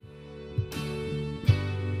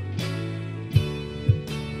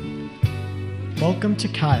Welcome to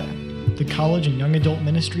Kaya, the college and young adult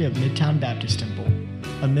ministry of Midtown Baptist Temple,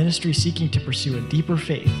 a ministry seeking to pursue a deeper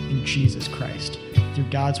faith in Jesus Christ through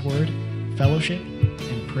God's Word, fellowship,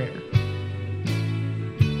 and prayer.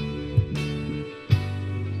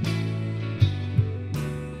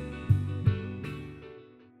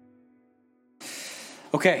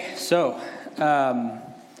 Okay, so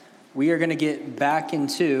we are going to get back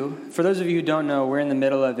into, for those of you who don't know, we're in the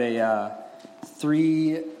middle of a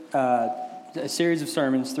series of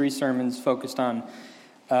sermons, 3 sermons focused on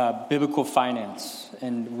biblical finance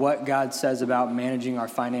and what God says about managing our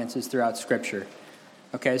finances throughout Scripture.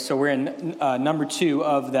 Okay, so we're in number 2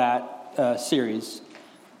 of that series.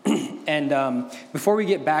 And before we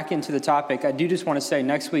get back into the topic, I do just want to say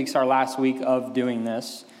next week's our last week of doing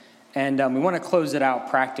this. And we want to close it out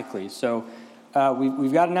practically. So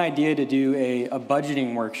we've got an idea to do a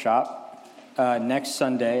budgeting workshop next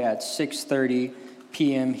Sunday at 6:30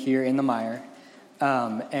 p.m. here in the Meijer.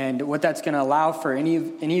 And what that's going to allow for any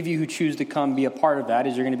of you who choose to come be a part of that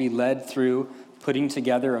is you're going to be led through putting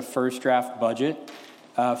together a first draft budget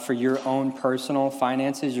for your own personal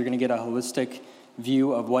finances. You're going to get a holistic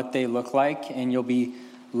view of what they look like, and you'll be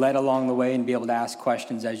led along the way and be able to ask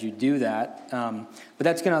questions as you do that. But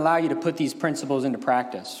that's going to allow you to put these principles into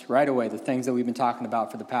practice right away, the things that we've been talking about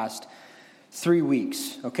for the past 3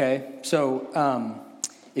 weeks, okay? So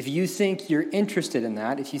if you think you're interested in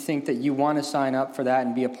that, if you think that you want to sign up for that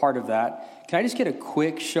and be a part of that, can I just get a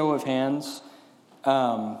quick show of hands? Okay.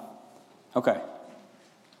 All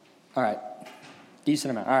right.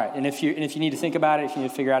 Decent amount. All right. And if you need to think about it, if you need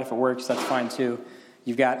to figure out if it works, that's fine too.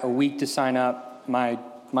 You've got a week to sign up. My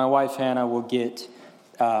wife, Hannah, will get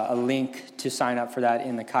a link to sign up for that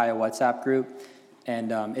in the Kaya WhatsApp group,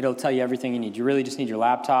 and it'll tell you everything you need. You really just need your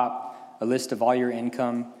laptop, a list of all your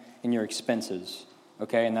income and your expenses,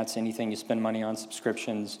 okay? And that's anything you spend money on,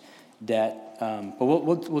 subscriptions, debt. But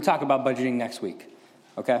we'll talk about budgeting next week,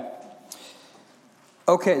 okay?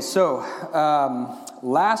 Okay, so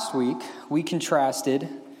last week we contrasted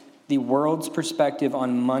the world's perspective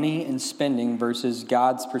on money and spending versus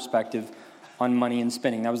God's perspective on money and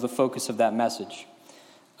spending. That was the focus of that message.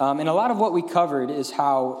 And a lot of what we covered is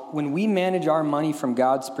how when we manage our money from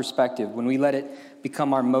God's perspective, when we let it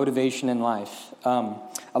become our motivation in life,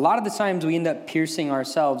 a lot of the times we end up piercing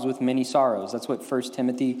ourselves with many sorrows. That's what 1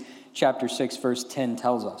 Timothy chapter 6, verse 10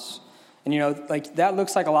 tells us. And like that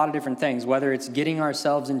looks like a lot of different things, whether it's getting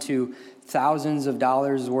ourselves into thousands of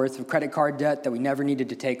dollars worth of credit card debt that we never needed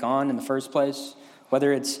to take on in the first place,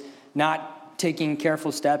 whether it's not taking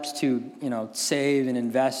careful steps to, save and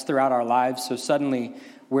invest throughout our lives. So suddenly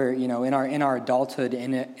we're, in our adulthood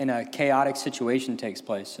in a chaotic situation takes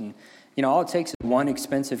place. And, all it takes is one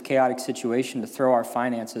expensive, chaotic situation to throw our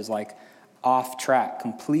finances off track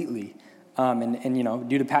completely. And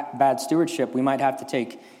due to bad stewardship, we might have to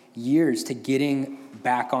take years to getting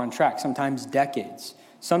back on track, sometimes decades.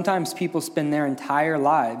 Sometimes people spend their entire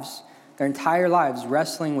lives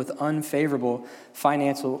wrestling with unfavorable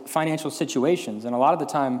financial situations. And a lot of the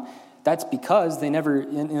time, that's because they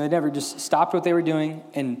never just stopped what they were doing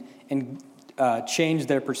and changed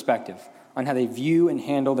their perspective on how they view and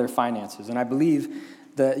handle their finances. And I believe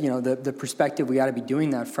the perspective we got to be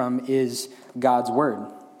doing that from is God's Word.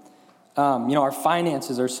 Our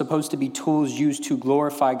finances are supposed to be tools used to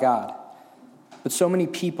glorify God. But so many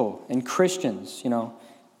people and Christians,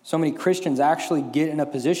 so many Christians actually get in a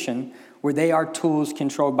position where they are tools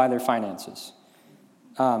controlled by their finances.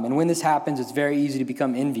 And when this happens, it's very easy to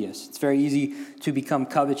become envious. It's very easy to become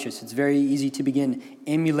covetous. It's very easy to begin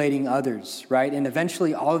emulating others, right? And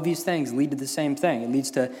eventually all of these things lead to the same thing. It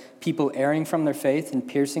leads to people erring from their faith and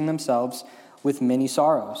piercing themselves with many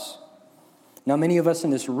sorrows. Now, many of us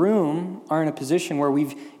in this room are in a position where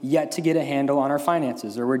we've yet to get a handle on our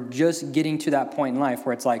finances, or we're just getting to that point in life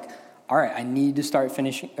where it's like, all right, I need to start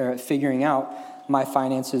figuring out my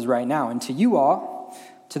finances right now. And to you all,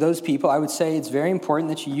 to those people, I would say it's very important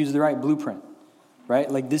that you use the right blueprint, right?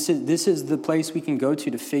 Like this is the place we can go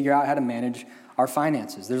to figure out how to manage our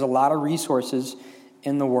finances. There's a lot of resources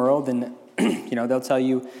in the world, and they'll tell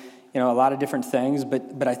you, a lot of different things,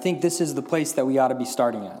 but I think this is the place that we ought to be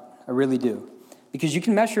starting at. I really do. Because you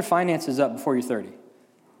can mess your finances up before you're 30.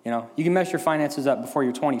 You can mess your finances up before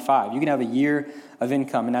you're 25. You can have a year of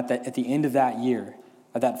income, and at the end of that year,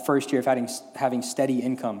 of that first year of having steady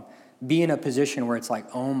income, be in a position where it's like,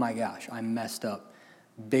 oh my gosh, I messed up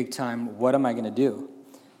big time. What am I going to do?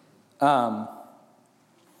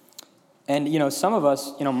 And some of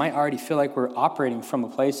us, might already feel like we're operating from a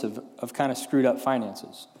place of kind of screwed up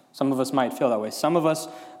finances. Some of us might feel that way. Some of us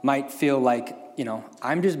might feel like,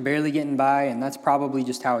 I'm just barely getting by, and that's probably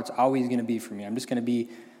just how it's always going to be for me. I'm just going to be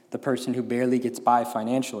the person who barely gets by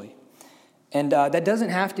financially. And that doesn't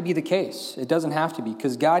have to be the case. It doesn't have to be,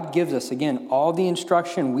 because God gives us, again, all the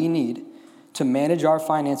instruction we need to manage our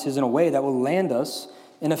finances in a way that will land us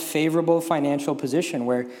in a favorable financial position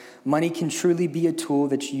where money can truly be a tool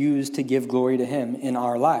that's used to give glory to Him in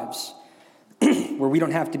our lives, where we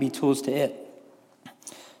don't have to be tools to it.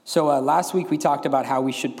 So last week we talked about how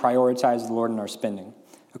we should prioritize the Lord in our spending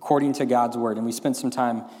according to God's word. And we spent some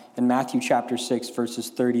time in Matthew chapter 6, verses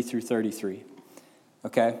 30 through 33.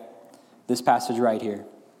 Okay? This passage right here.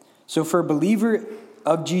 So for a believer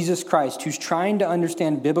of Jesus Christ who's trying to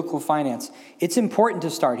understand biblical finance, it's important to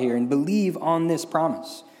start here and believe on this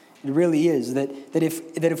promise. It really is that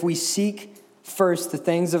if we seek first the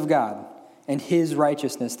things of God and His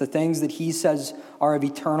righteousness, the things that He says are of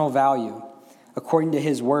eternal value, according to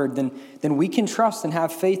His word, then we can trust and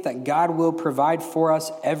have faith that God will provide for us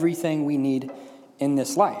everything we need in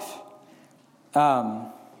this life.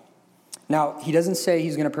 Now, He doesn't say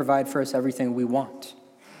He's going to provide for us everything we want,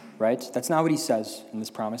 right? That's not what He says in this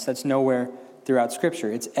promise. That's nowhere throughout Scripture.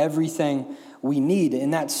 It's everything we need.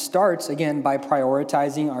 And that starts, again, by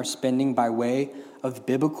prioritizing our spending by way of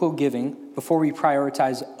biblical giving before we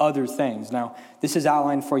prioritize other things. Now, this is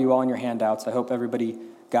outlined for you all in your handouts. I hope everybody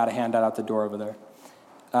got a handout out the door over there.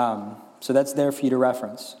 So that's there for you to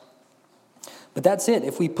reference. But that's it.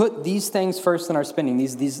 If we put these things first in our spending,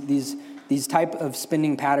 these type of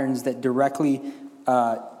spending patterns that directly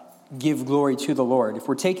give glory to the Lord, if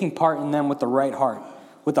we're taking part in them with the right heart,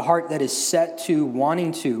 with the heart that is set to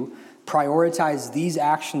wanting to prioritize these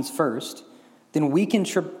actions first, then we can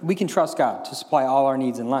trust God to supply all our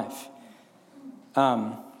needs in life.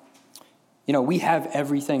 We have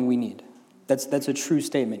everything we need. That's a true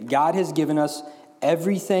statement. God has given us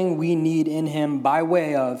everything we need in Him by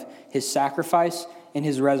way of His sacrifice and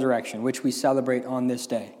His resurrection, which we celebrate on this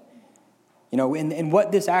day. And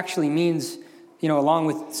what this actually means, along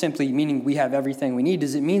with simply meaning we have everything we need,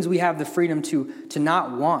 is it means we have the freedom to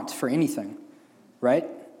not want for anything, right?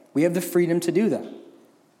 We have the freedom to do that.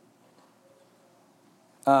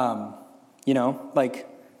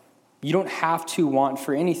 You don't have to want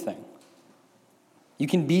for anything. You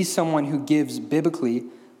can be someone who gives biblically,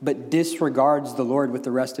 but disregards the Lord with the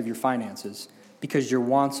rest of your finances because your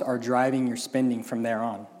wants are driving your spending from there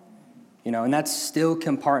on. And that's still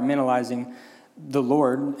compartmentalizing the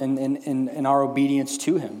Lord and our obedience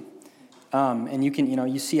to Him. And you can,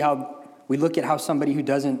 you see how we look at how somebody who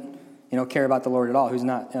doesn't, care about the Lord at all, who's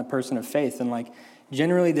not a person of faith, and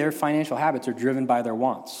generally their financial habits are driven by their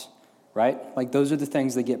wants, right? Those are the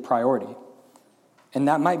things that get priority. And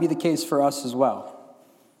that might be the case for us as well.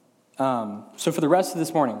 So for the rest of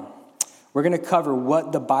this morning, we're going to cover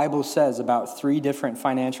what the Bible says about 3 different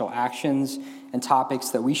financial actions and topics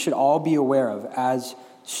that we should all be aware of as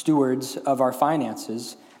stewards of our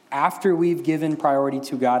finances after we've given priority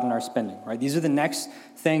to God in our spending, right? These are the next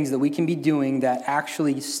things that we can be doing that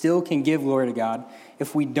actually still can give glory to God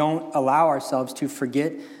if we don't allow ourselves to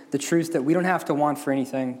forget the truth that we don't have to want for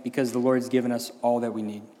anything because the Lord's given us all that we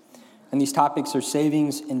need. And these topics are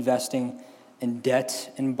savings, investing, and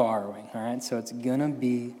debt and borrowing, all right? So it's going to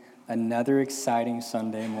be another exciting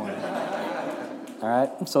Sunday morning. All right,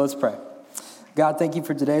 so let's pray. God, thank you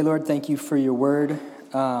for today, Lord. Thank you for your word.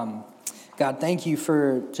 God, thank you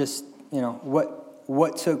for just,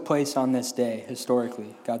 what took place on this day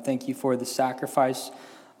historically. God, thank you for the sacrifice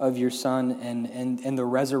of your Son and the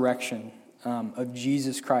resurrection of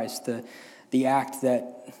Jesus Christ, the act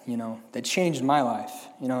that, that changed my life,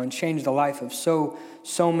 and changed the life of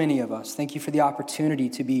so many of us. Thank you for the opportunity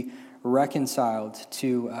to be reconciled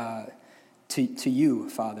to you,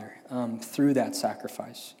 Father, through that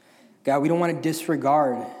sacrifice. God, we don't want to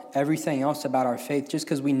disregard everything else about our faith just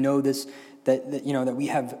because we know this, that we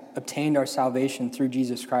have obtained our salvation through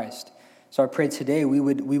Jesus Christ. So I pray today we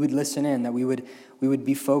would listen in, that we would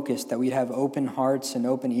be focused, that we'd have open hearts and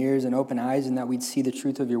open ears and open eyes, and that we'd see the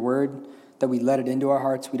truth of your word, that we'd let it into our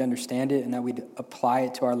hearts, we'd understand it, and that we'd apply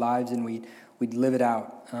it to our lives, and we'd live it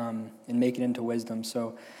out and make it into wisdom.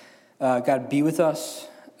 So God, be with us.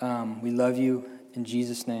 We love you. In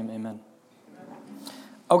Jesus' name, amen.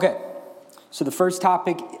 Okay, so the first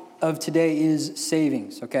topic of today is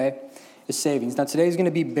savings, okay? Is savings. Now, today is going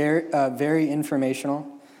to be very informational.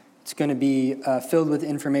 It's going to be filled with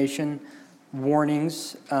information,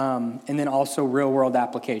 warnings, and then also real-world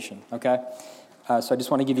application, okay? So I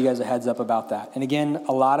just want to give you guys a heads up about that. And again,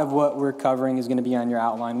 a lot of what we're covering is going to be on your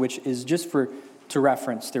outline, which is just to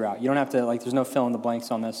reference throughout. You don't have to, there's no fill in the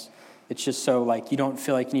blanks on this. It's just so, you don't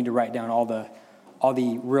feel like you need to write down all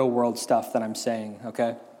the real-world stuff that I'm saying,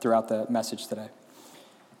 okay, throughout the message today.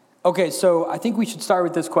 Okay, so I think we should start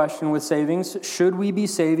with this question with savings. Should we be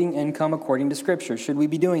saving income according to Scripture? Should we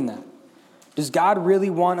be doing that? Does God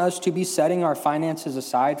really want us to be setting our finances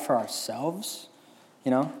aside for ourselves?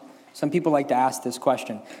 Some people like to ask this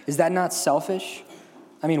question. Is that not selfish?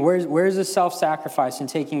 I mean, where's the self-sacrifice in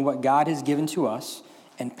taking what God has given to us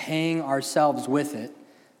and paying ourselves with it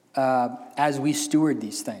as we steward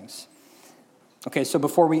these things? Okay, so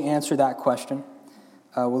before we answer that question,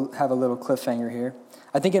 we'll have a little cliffhanger here.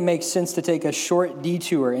 I think it makes sense to take a short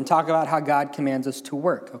detour and talk about how God commands us to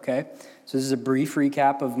work, okay? So this is a brief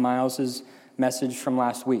recap of Miles's message from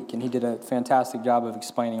last week, and he did a fantastic job of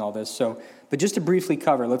explaining all this. But just to briefly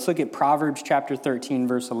cover, let's look at Proverbs chapter 13,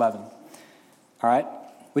 verse 11, all right?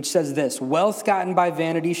 Which says this, "Wealth gotten by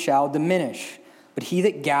vanity shall diminish, but he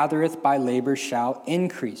that gathereth by labor shall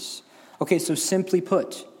increase." Okay, so simply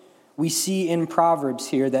put, we see in Proverbs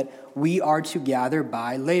here that we are to gather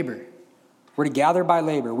by labor. We're to gather by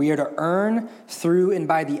labor. We are to earn through and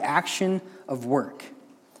by the action of work.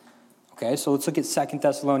 Okay, so let's look at 2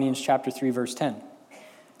 Thessalonians chapter 3, verse 10,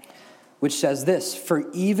 which says this,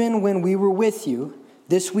 "For even when we were with you,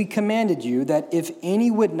 this we commanded you, that if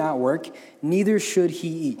any would not work, neither should he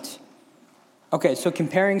eat." Okay, so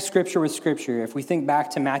comparing Scripture with Scripture, if we think back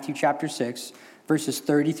to Matthew chapter 6, verses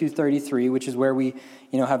 30 through 33, which is where we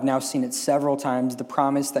have now seen it several times, the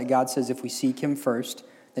promise that God says if we seek him first,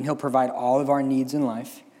 then he'll provide all of our needs in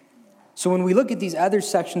life. So when we look at these other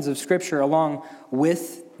sections of Scripture along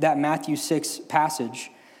with that Matthew 6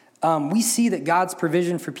 passage, we see that God's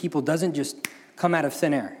provision for people doesn't just come out of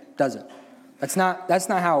thin air, does it? That's not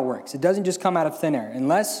how it works. It doesn't just come out of thin air.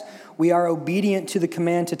 Unless we are obedient to the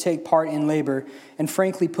command to take part in labor and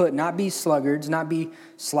frankly put, not be sluggards, not be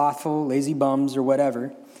slothful, lazy bums or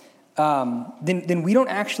whatever, then we don't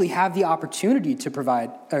actually have the opportunity to provide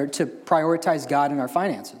or to prioritize God in our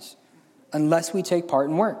finances unless we take part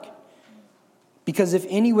in work. Because if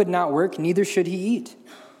any would not work, neither should he eat.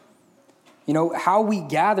 How we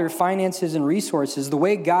gather finances and resources, the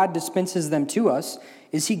way God dispenses them to us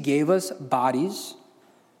is he gave us bodies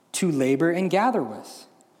to labor and gather with.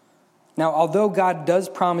 Now, although God does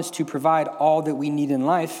promise to provide all that we need in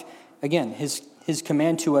life, again, his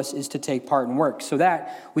command to us is to take part in work so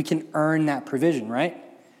that we can earn that provision, right?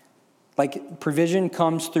 Like provision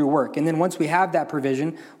comes through work. And then once we have that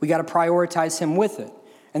provision, we got to prioritize him with it.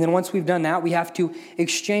 And then once we've done that, we have to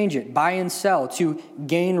exchange it, buy and sell to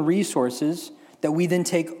gain resources that we then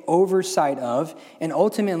take oversight of. And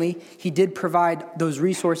ultimately, he did provide those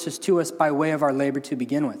resources to us by way of our labor to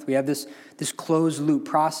begin with. We have this closed loop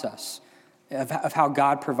process of how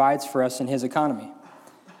God provides for us in his economy.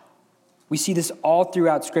 We see this all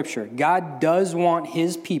throughout Scripture. God does want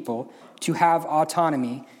his people to have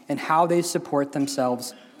autonomy in how they support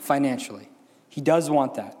themselves financially. He does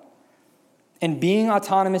want that. And being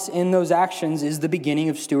autonomous in those actions is the beginning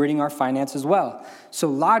of stewarding our finances well. So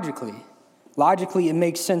logically, it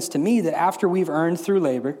makes sense to me that after we've earned through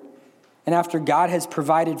labor and after God has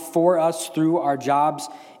provided for us through our jobs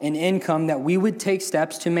and income, that we would take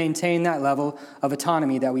steps to maintain that level of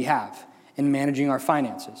autonomy that we have in managing our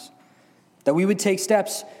finances. That we would take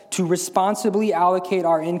steps to responsibly allocate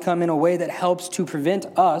our income in a way that helps to prevent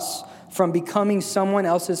us from becoming someone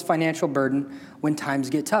else's financial burden when times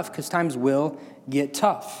get tough, because times will get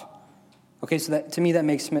tough. Okay, so that, to me, that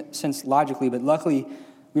makes sense logically, but luckily,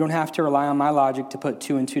 we don't have to rely on my logic to put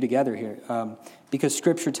two and two together here, because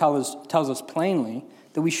Scripture tells us plainly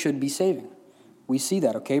that we should be saving. We see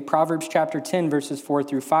that, okay? Proverbs chapter 10, verses 4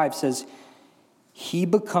 through 5 says, "He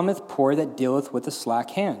becometh poor that dealeth with a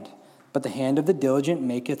slack hand, but the hand of the diligent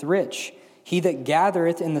maketh rich. He that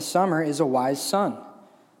gathereth in the summer is a wise son,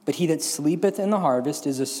 but he that sleepeth in the harvest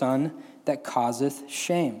is a son that causeth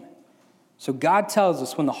shame." So God tells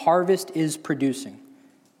us when the harvest is producing,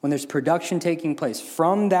 when there's production taking place,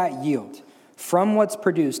 from that yield, from what's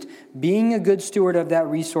produced, being a good steward of that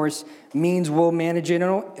resource means we'll manage it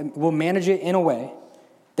in a way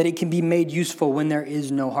that it can be made useful when there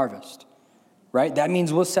is no harvest. Right? That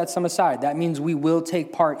means we'll set some aside. That means we will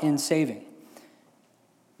take part in saving.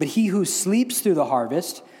 But he who sleeps through the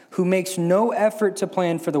harvest, who makes no effort to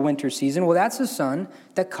plan for the winter season, well, that's a son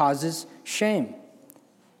that causes shame.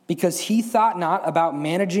 Because he thought not about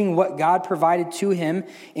managing what God provided to him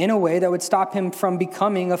in a way that would stop him from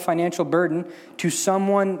becoming a financial burden to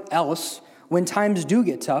someone else when times do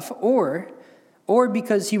get tough, or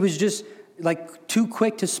because he was just too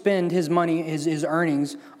quick to spend his money, his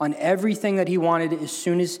earnings on everything that he wanted as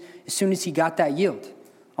soon as he got that yield,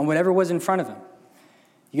 on whatever was in front of him.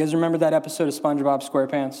 You guys remember that episode of SpongeBob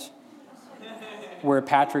SquarePants? Where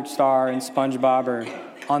Patrick Star and SpongeBob are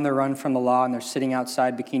on the run from the law and they're sitting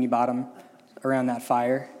outside Bikini Bottom around that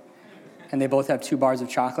fire. and they both have 2 bars of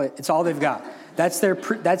chocolate. It's all they've got. That's their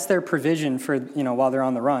provision for, while they're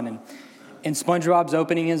on the run. And SpongeBob's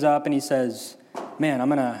opening his up, and he says, man, I'm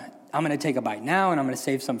gonna take a bite now, and I'm gonna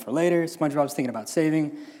save some for later. SpongeBob's thinking about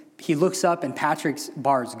saving. He looks up, and Patrick's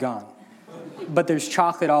bar's gone. But there's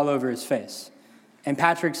chocolate all over his face. And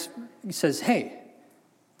Patrick says, hey,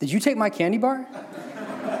 did you take my candy bar?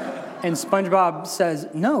 And SpongeBob says,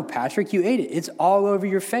 no, Patrick, you ate it. It's all over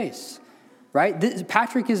your face, right?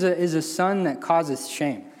 Patrick is a son that causes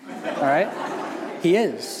shame, all right? He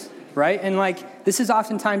is, right? And this is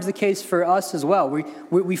oftentimes the case for us as well.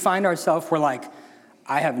 We find ourselves, we're like,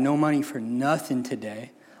 I have no money for nothing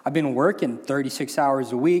today. I've been working 36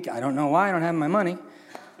 hours a week. I don't know why I don't have my money.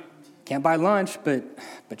 Can't buy lunch, but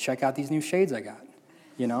check out these new shades I got,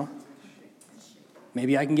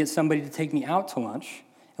 Maybe I can get somebody to take me out to lunch,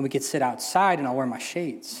 and we could sit outside, and I'll wear my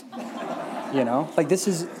shades. This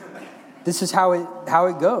is how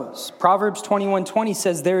it goes. Proverbs 21:20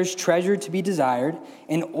 says, there is treasure to be desired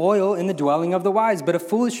and oil in the dwelling of the wise, but a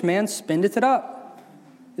foolish man spendeth it up.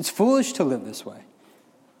 It's foolish to live this way.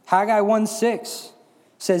 Haggai 1:6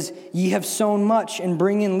 says, ye have sown much and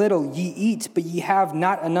bring in little. Ye eat, but ye have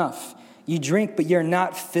not enough. Ye drink, but ye are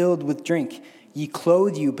not filled with drink. Ye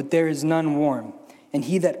clothe you, but there is none warm. And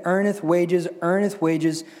he that earneth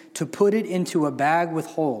wages to put it into a bag with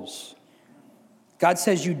holes. God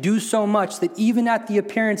says you do so much that even at the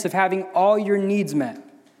appearance of having all your needs met,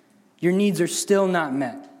 your needs are still not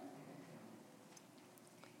met.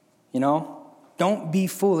 Don't be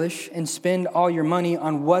foolish and spend all your money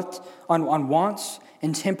on wants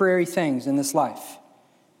and temporary things in this life.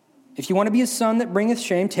 If you want to be a son that bringeth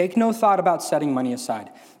shame, take no thought about setting money aside.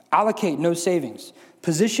 Allocate no savings.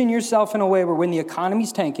 Position yourself in a way where when the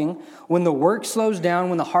economy's tanking, when the work slows down,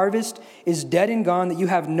 when the harvest is dead and gone, that you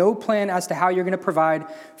have no plan as to how you're going to provide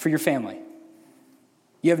for your family.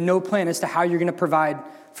 You have no plan as to how you're going to provide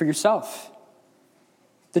for yourself.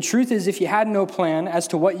 The truth is, if you had no plan as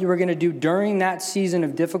to what you were going to do during that season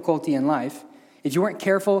of difficulty in life, if you weren't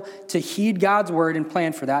careful to heed God's word and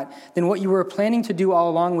plan for that, then what you were planning to do all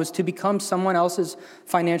along was to become someone else's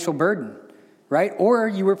financial burden, right? Or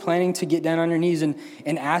you were planning to get down on your knees and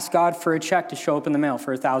ask God for a check to show up in the mail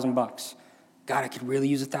for $1,000. God, I could really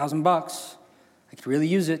use $1,000. I could really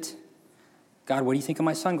use it. God, what do you think of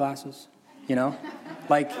my sunglasses?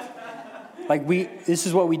 This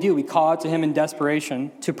is what we do. We call out to him in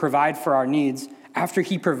desperation to provide for our needs after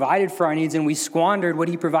he provided for our needs and we squandered what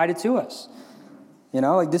he provided to us.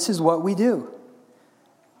 This is what we do.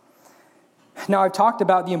 Now, I've talked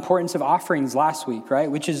about the importance of offerings last week, right?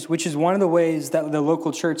 Which is one of the ways that the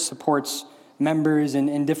local church supports members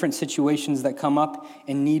in different situations that come up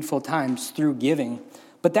in needful times through giving.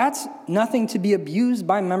 But that's nothing to be abused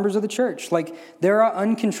by members of the church. There are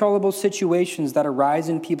uncontrollable situations that arise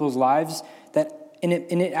in people's lives and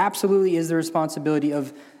it absolutely is the responsibility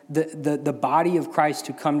of the body of Christ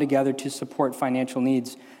to come together to support financial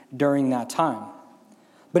needs during that time.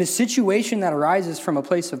 But a situation that arises from a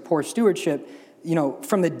place of poor stewardship,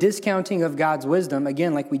 from the discounting of God's wisdom,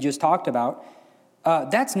 again, like we just talked about,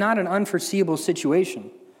 that's not an unforeseeable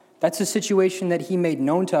situation. That's a situation that he made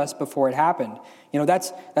known to us before it happened.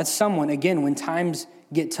 That's someone, again, when times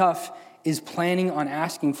get tough, is planning on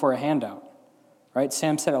asking for a handout, right?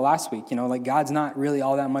 Sam said it last week, God's not really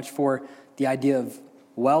all that much for the idea of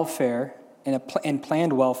welfare and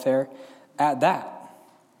planned welfare at that.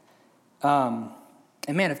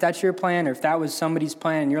 And man, if that's your plan or if that was somebody's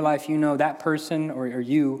plan in your life, that person or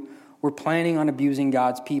you were planning on abusing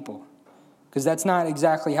God's people. Because that's not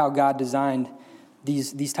exactly how God designed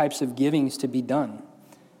these types of givings to be done.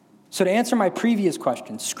 So to answer my previous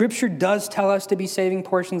question, Scripture does tell us to be saving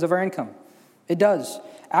portions of our income. It does.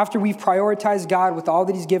 After we've prioritized God with all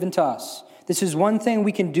that he's given to us, this is one thing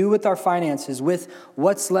we can do with our finances, with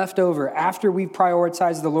what's left over after we've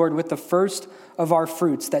prioritized the Lord with the first of our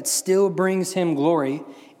fruits that still brings him glory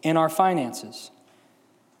in our finances,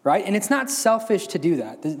 right? And it's not selfish to do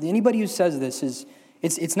that. Anybody who says this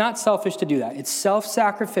it's not selfish to do that. It's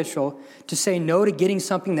self-sacrificial to say no to getting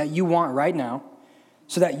something that you want right now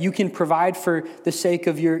so that you can provide for the sake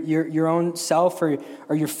of your own self or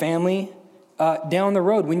your family down the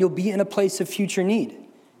road when you'll be in a place of future need.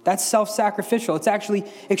 That's self-sacrificial. It's actually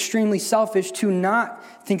extremely selfish to not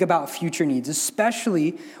think about future needs,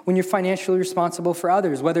 especially when you're financially responsible for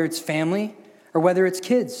others, whether it's family or whether it's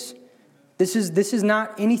kids. This is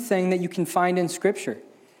not anything that you can find in Scripture.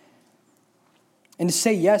 And to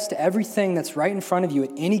say yes to everything that's right in front of you at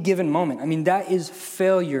any given moment, that is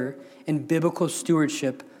failure in biblical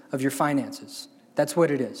stewardship of your finances. That's what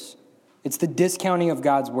it is. It's the discounting of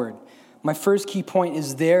God's word. My first key point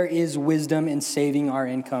is there is wisdom in saving our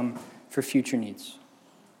income for future needs.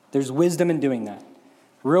 There's wisdom in doing that.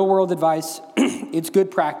 Real world advice, it's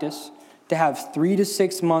good practice to have 3 to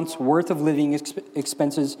 6 months worth of living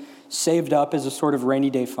expenses saved up as a sort of rainy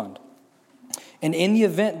day fund. And in the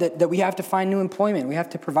event that we have to find new employment, we have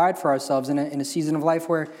to provide for ourselves in a season of life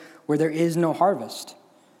where there is no harvest.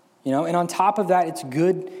 And on top of that, it's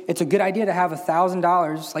a good idea to have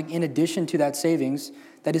 $1,000 like in addition to that savings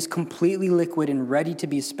that is completely liquid and ready to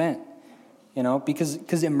be spent.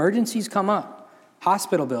 Because emergencies come up.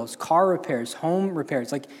 Hospital bills, car repairs, home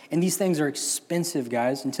repairs, and these things are expensive,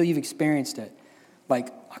 guys, until you've experienced it.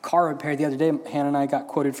 Like a car repair the other day, Hannah and I got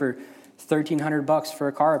quoted for $1,300 for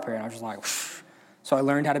a car repair, and I was just like, whoosh. So I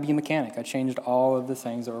learned how to be a mechanic. I changed all of the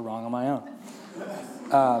things that were wrong on my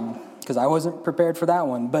own. Because I wasn't prepared for that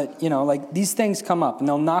one. But, these things come up, and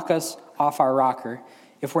they'll knock us off our rocker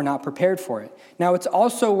if we're not prepared for it. Now, it's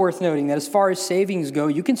also worth noting that as far as savings go,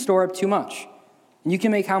 you can store up too much. And you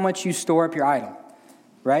can make how much you store up your idol,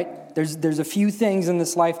 right? There's a few things in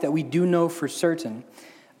this life that we do know for certain.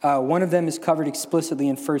 One of them is covered explicitly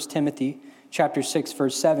in 1 Timothy chapter 6,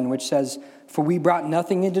 verse 7, which says, "For we brought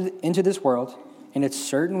nothing into this world, and it's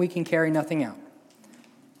certain we can carry nothing out."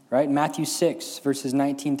 Right? Matthew 6, verses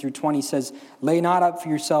 19 through 20 says, "Lay not up for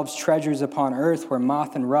yourselves treasures upon earth, where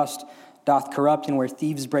moth and rust doth corrupt, and where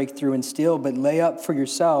thieves break through and steal, but lay up for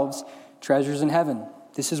yourselves treasures in heaven.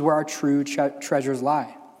 This is where our true treasures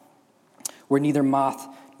lie, where neither moth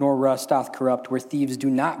nor rust doth corrupt, where thieves do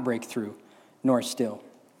not break through nor steal."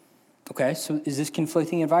 Okay, so is this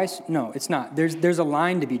conflicting advice? No, it's not. There's a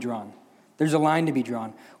line to be drawn. There's a line to be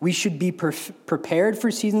drawn. We should be prepared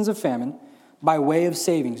for seasons of famine by way of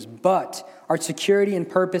savings, but our security and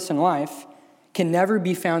purpose in life can never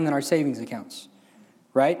be found in our savings accounts,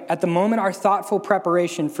 right? At the moment, our thoughtful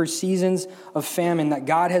preparation for seasons of famine that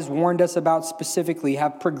God has warned us about specifically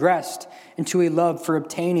have progressed into a love for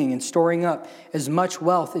obtaining and storing up as much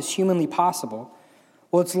wealth as humanly possible.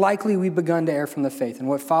 Well, it's likely we've begun to err from the faith, and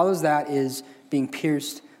what follows that is being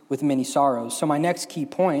pierced with many sorrows. So my next key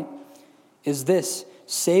point is this: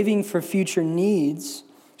 saving for future needs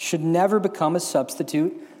should never become a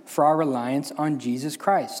substitute for our reliance on Jesus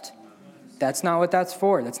Christ. That's not what that's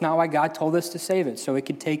for. That's not why God told us to save it, so it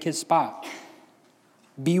could take his spot.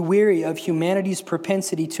 Be weary of humanity's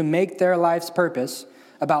propensity to make their life's purpose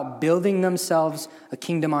about building themselves a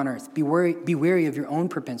kingdom on earth. Be weary of your own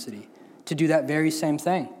propensity to do that very same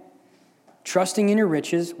thing. Trusting in your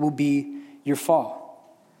riches will be your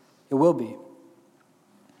fall. It will be.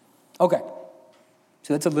 Okay,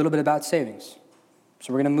 so that's a little bit about savings.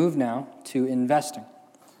 So we're going to move now to investing.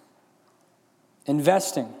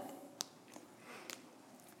 Investing.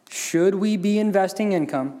 Should we be investing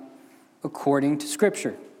income according to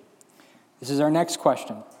Scripture? This is our next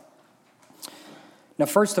question. Now,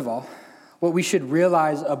 first of all, what we should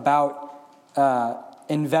realize about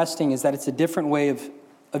investing is that it's a different way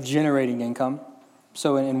of generating income.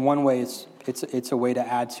 So in one way, it's a way to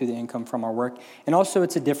add to the income from our work. And also,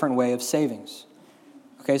 it's a different way of savings.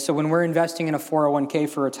 Okay, so when we're investing in a 401k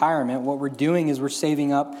for retirement, what we're doing is we're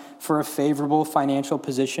saving up for a favorable financial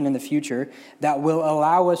position in the future that will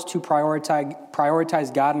allow us to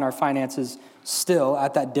prioritize God in our finances still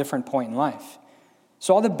at that different point in life.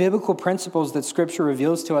 So all the biblical principles that Scripture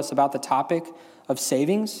reveals to us about the topic of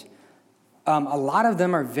savings, a lot of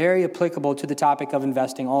them are very applicable to the topic of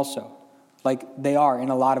investing also. Like they are in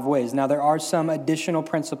a lot of ways. Now, there are some additional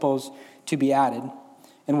principles to be added,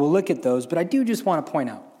 and we'll look at those, but I do just want to point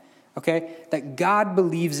out, okay, that God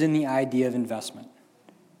believes in the idea of investment.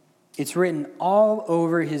 It's written all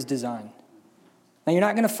over his design. Now, you're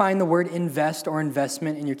not going to find the word invest or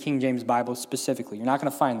investment in your King James Bible specifically. You're not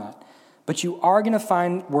going to find that. But you are going to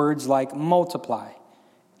find words like multiply,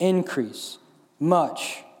 increase,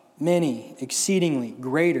 much, many, exceedingly,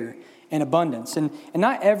 greater, and abundance. And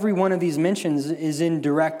not every one of these mentions is in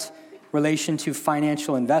direct relation to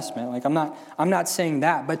financial investment. Like I'm not saying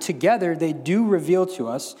that, but together they do reveal to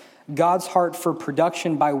us God's heart for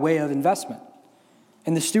production by way of investment.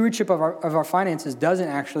 And the stewardship of our finances doesn't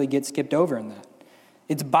actually get skipped over in that.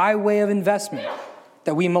 It's by way of investment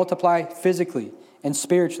that we multiply physically and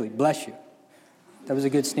spiritually. Bless you. That was a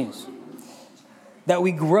good sneeze. That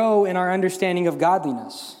we grow in our understanding of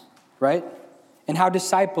godliness, right? And how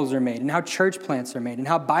disciples are made, and how church plants are made, and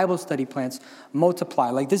how Bible study plants multiply.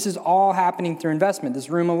 Like this is all happening through investment. This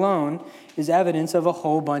room alone is evidence of a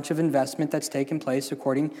whole bunch of investment that's taken place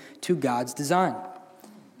according to God's design.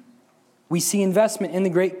 We see investment in the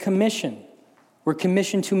Great Commission. We're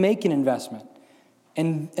commissioned to make an investment.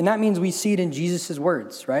 And that means we see it in Jesus'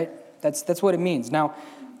 words, right? That's what it means. Now,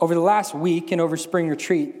 over the last week and over spring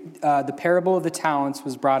retreat, the parable of the talents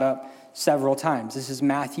was brought up several times. This is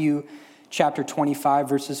Matthew chapter 25,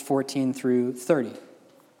 verses 14 through 30,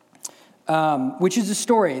 which is a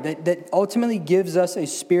story that ultimately gives us a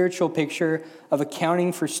spiritual picture of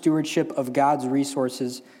accounting for stewardship of God's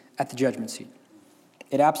resources at the judgment seat.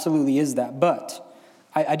 It absolutely is that. But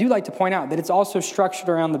I do like to point out that it's also structured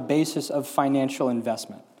around the basis of financial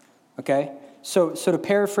investment. Okay? So to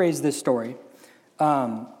paraphrase this story,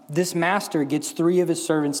 this master gets 3 of his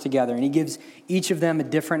servants together, and he gives each of them a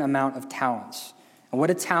different amount of talents. And what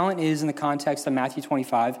a talent is in the context of Matthew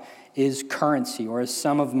 25 is currency, or a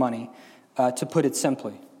sum of money, to put it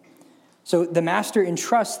simply. So the master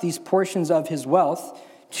entrusts these portions of his wealth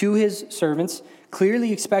to his servants,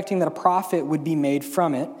 clearly expecting that a profit would be made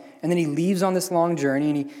from it, and then he leaves on this long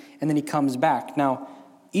journey, and then he comes back. Now,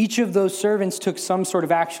 each of those servants took some sort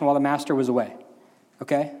of action while the master was away.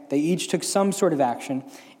 Okay? They each took some sort of action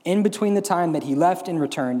in between the time that he left and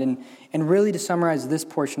returned. And really, to summarize this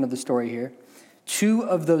portion of the story here, 2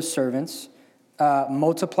 of those servants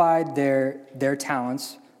multiplied their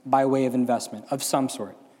talents by way of investment of some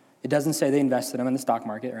sort. It doesn't say they invested them in the stock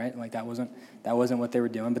market, right? Like that wasn't what they were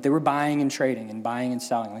doing, but they were buying and trading and buying and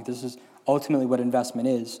selling. Like this is ultimately what investment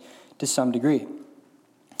is to some degree.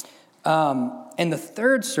 And the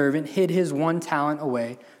 3rd servant hid his 1 talent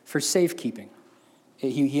away for safekeeping.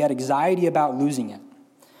 He had anxiety about losing it.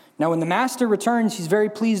 Now, when the master returns, he's very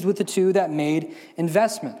pleased with the 2 that made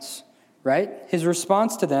investments, right? His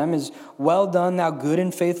response to them is, "Well done, thou good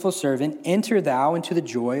and faithful servant. Enter thou into the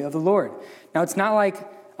joy of the Lord." Now, it's not like,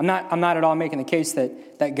 I'm not at all making the case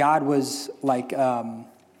that God was like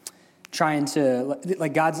trying to,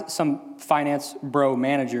 like God's some finance bro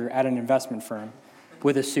manager at an investment firm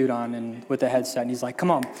with a suit on and with a headset. And he's like, "Come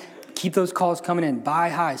on, keep those calls coming in. Buy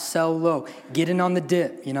high, sell low, get in on the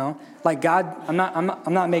dip," you know? Like God, I'm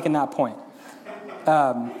not making that point.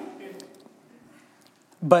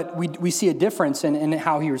 But we see a difference in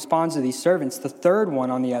how he responds to these servants. The 3rd one,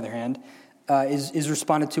 on the other hand, is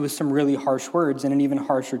responded to with some really harsh words and an even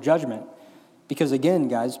harsher judgment. Because again,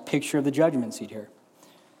 guys, picture of the judgment seat here.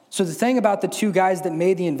 So the thing about the 2 guys that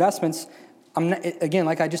made the investments, again,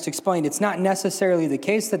 like I just explained, it's not necessarily the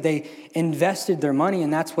case that they invested their money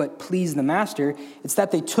and that's what pleased the master. It's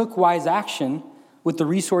that they took wise action with the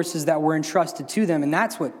resources that were entrusted to them, and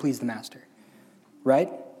that's what pleased the master,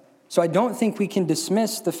 right? So I don't think we can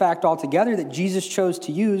dismiss the fact altogether that Jesus chose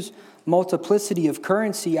to use multiplicity of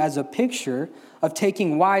currency as a picture of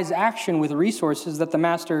taking wise action with resources that the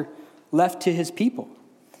master left to his people.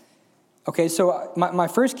 Okay, so my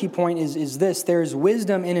first key point is this. There's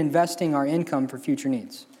wisdom in investing our income for future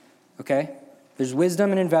needs. Okay? There's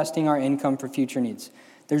wisdom in investing our income for future needs.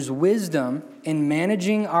 There's wisdom in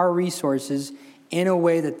managing our resources in a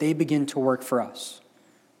way that they begin to work for us.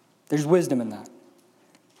 There's wisdom in that.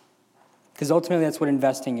 Because ultimately that's what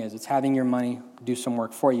investing is. It's having your money do some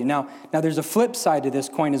work for you. Now there's a flip side to this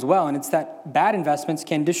coin as well, and it's that bad investments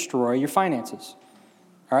can destroy your finances.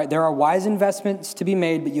 All right, there are wise investments to be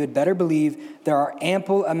made, but you had better believe there are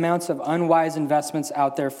ample amounts of unwise investments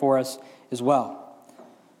out there for us as well.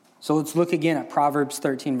 So let's look again at Proverbs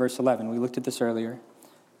 13, verse 11. We looked at this earlier.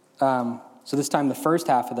 So this time the first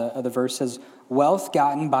half of the verse says, "Wealth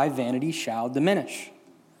gotten by vanity shall diminish,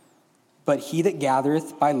 but he that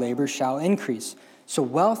gathereth by labor shall increase." So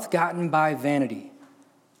wealth gotten by vanity,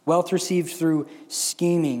 wealth received through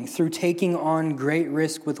scheming, through taking on great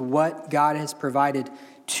risk with what God has provided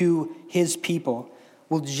to his people,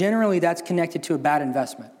 well, generally that's connected to a bad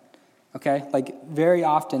investment, okay? Like very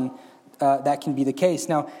often that can be the case.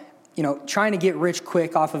 Now, you know, trying to get rich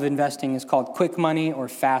quick off of investing is called quick money or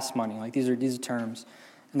fast money. Like these are terms.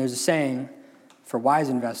 And there's a saying for wise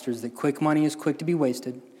investors that quick money is quick to be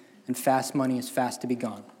wasted and fast money is fast to be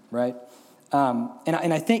gone, right? And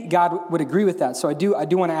I think God would agree with that. So I do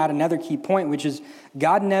want to add another key point, which is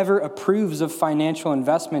God never approves of financial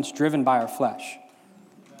investments driven by our flesh.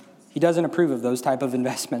 He doesn't approve of those type of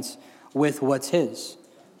investments with what's his.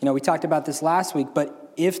 You know, we talked about this last week,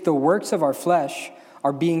 but if the works of our flesh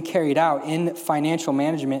are being carried out in financial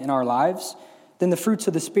management in our lives, then the fruits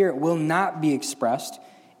of the Spirit will not be expressed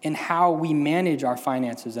in how we manage our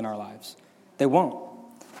finances in our lives. They won't.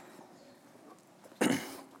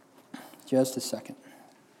 Just a second.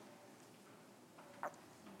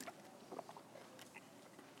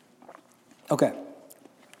 Okay.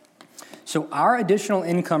 So our additional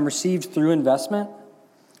income received through investment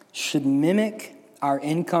should mimic our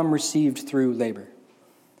income received through labor.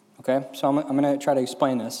 Okay? So I'm going to try to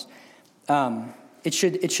explain this. It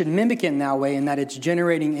should mimic it in that way, in that it's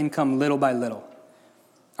generating income little by little.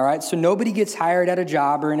 All right? So nobody gets hired at a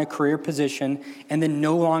job or in a career position and then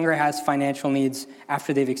no longer has financial needs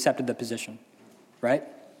after they've accepted the position. Right?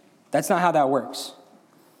 That's not how that works.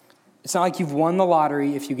 It's not like you've won the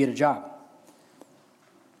lottery if you get a job.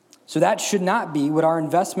 So that should not be what our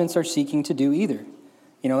investments are seeking to do either.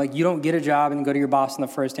 Like you don't get a job and go to your boss on the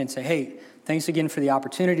first day and say, hey, thanks again for the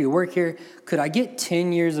opportunity to work here. Could I get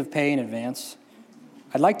 10 years of pay in advance?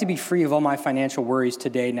 I'd like to be free of all my financial worries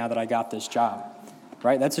today now that I got this job,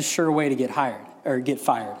 right? That's a sure way to get hired or get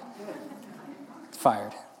fired.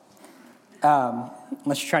 Fired.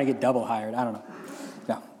 Unless you're trying to get double hired. I don't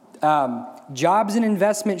know. No. Jobs and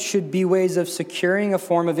investments should be ways of securing a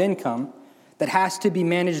form of income that has to be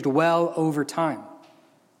managed well over time.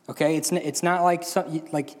 Okay? It's not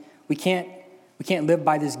like we can't live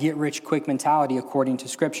by this get rich quick mentality according to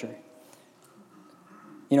Scripture.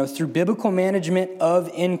 Through biblical management of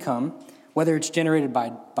income, whether it's generated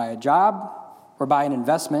by a job or by an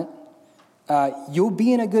investment, you'll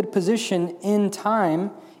be in a good position in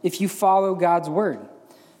time if you follow God's word.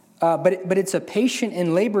 But it's a patient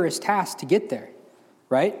and laborious task to get there,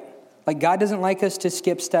 right? Like God doesn't like us to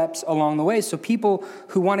skip steps along the way. So people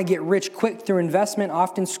who want to get rich quick through investment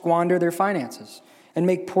often squander their finances and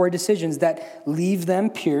make poor decisions that leave them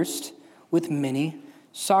pierced with many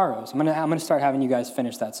sorrows. I'm gonna start having you guys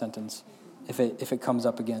finish that sentence if it comes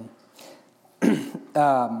up again.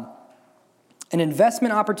 An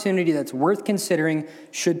investment opportunity that's worth considering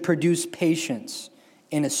should produce patience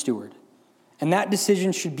in a steward. And that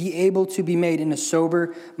decision should be able to be made in a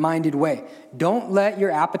sober-minded way. Don't let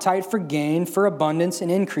your appetite for gain, for abundance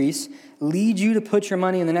and increase lead you to put your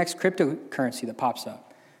money in the next cryptocurrency that pops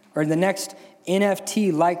up or the next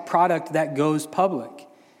NFT-like product that goes public.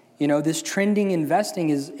 This trending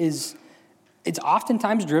investing is it's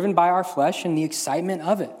oftentimes driven by our flesh and the excitement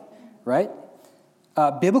of it, right?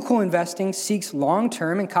 Biblical investing seeks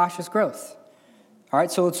long-term and cautious growth. All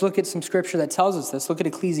right, so let's look at some scripture that tells us this. Look at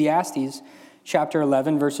Ecclesiastes chapter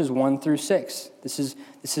 11, verses 1 through 6. This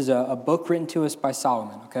is a book written to us by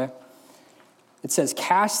Solomon, okay? It says,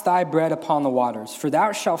 cast thy bread upon the waters, for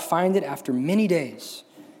thou shalt find it after many days.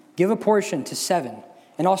 Give a portion to 7,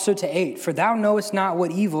 and also to 8, for thou knowest not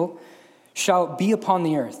what evil shall be upon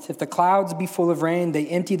the earth. If the clouds be full of rain, they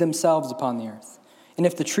empty themselves upon the earth. And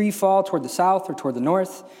if the tree fall toward the south or toward the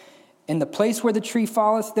north, in the place where the tree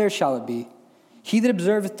falleth, there shall it be. He that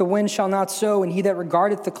observeth the wind shall not sow, and he that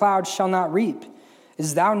regardeth the clouds shall not reap.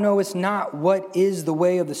 As thou knowest not what is the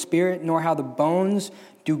way of the Spirit, nor how the bones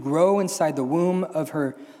do grow inside the womb of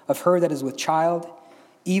her that is with child,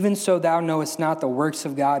 even so thou knowest not the works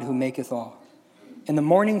of God who maketh all. In the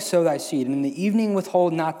morning sow thy seed, and in the evening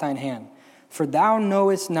withhold not thine hand. For thou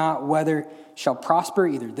knowest not whether shall prosper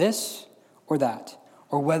either this or that,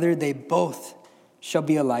 or whether they both shall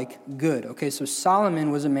be alike good. Okay, so Solomon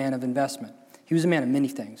was a man of investment. He was a man of many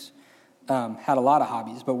things, had a lot of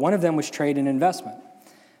hobbies, but one of them was trade and investment.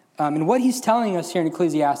 And what he's telling us here in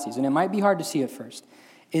Ecclesiastes, and it might be hard to see at first,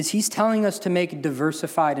 is he's telling us to make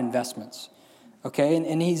diversified investments. Okay,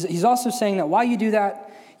 and he's also saying that while you do that,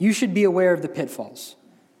 you should be aware of the pitfalls.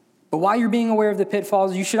 But while you're being aware of the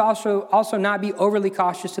pitfalls, you should also not be overly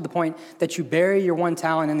cautious to the point that you bury your one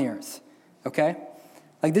talent in the earth. Okay?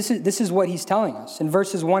 Like this is what he's telling us. In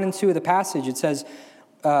verses 1 and 2 of the passage, it says,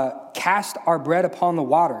 cast our bread upon the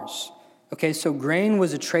waters. Okay, so grain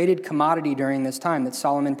was a traded commodity during this time that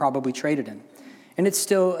Solomon probably traded in. And it's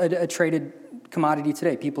still a traded commodity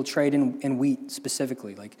today. People trade in wheat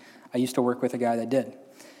specifically. Like I used to work with a guy that did.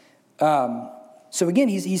 So again,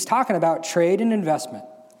 he's talking about trade and investment,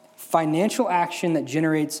 financial action that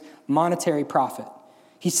generates monetary profit.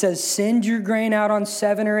 He says, send your grain out on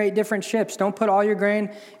 7 or 8 different ships. Don't put all your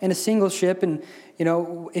grain in a single ship. And,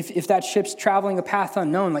 if that ship's traveling a path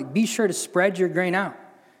unknown, like be sure to spread your grain out.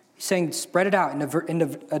 He's saying spread it out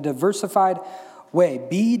in a diversified way.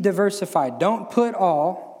 Be diversified. Don't put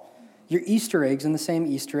all your Easter eggs in the same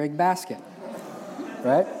Easter egg basket.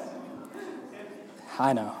 Right?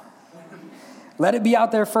 I know. Let it be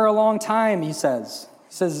out there for a long time, he says.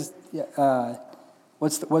 He says,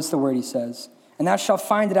 what's the word he says? And thou shalt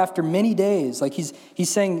find it after many days. Like he's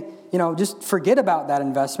saying, just forget about that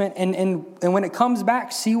investment. And when it comes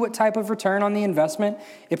back, see what type of return on the investment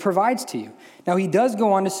it provides to you. Now, he does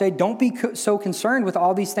go on to say, don't be so concerned with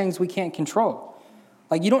all these things we can't control.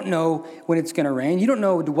 Like, you don't know when it's going to rain. You don't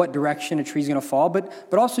know what direction a tree's going to fall.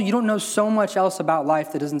 But also, you don't know so much else about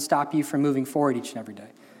life that doesn't stop you from moving forward each and every day.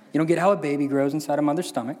 You don't get how a baby grows inside a mother's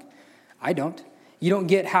stomach. I don't. You don't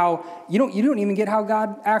even get how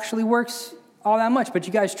God actually works all that much. But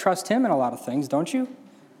you guys trust him in a lot of things, don't you?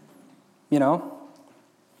 You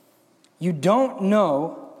don't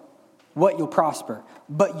know what you'll prosper,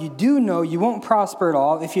 but you do know you won't prosper at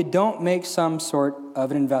all if you don't make some sort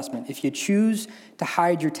of an investment, if you choose to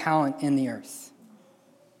hide your talent in the earth.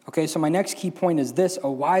 Okay, so my next key point is this: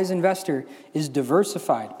 a wise investor is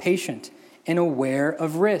diversified, patient, and aware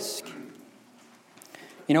of risk.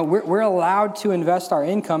 You know, we're allowed to invest our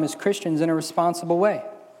income as Christians in a responsible way.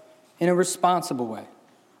 In a responsible way.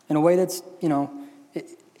 In a way that's,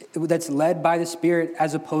 that's led by the Spirit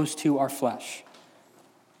as opposed to our flesh.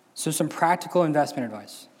 So some practical investment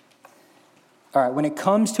advice. All right, when it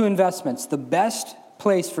comes to investments, the best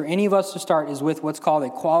place for any of us to start is with what's called a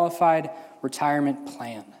qualified retirement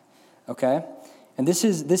plan. Okay? And this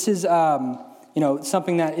is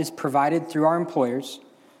something that is provided through our employers.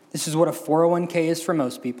 This is what a 401k is for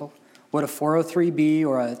most people, what a 403b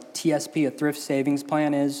or a TSP, a thrift savings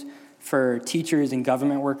plan, is for teachers and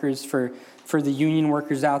government workers. For the union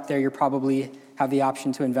workers out there, you probably have the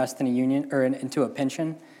option to invest in a union or into a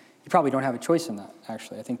pension. You probably don't have a choice in that,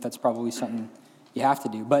 actually. I think that's probably something you have to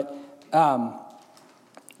do. But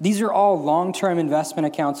these are all long-term investment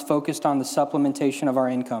accounts focused on the supplementation of our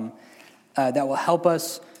income that will help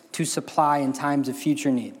us to supply in times of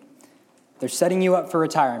future need. They're setting you up for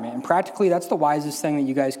retirement. And practically, that's the wisest thing that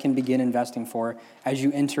you guys can begin investing for as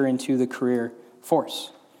you enter into the career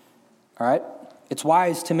force. All right? It's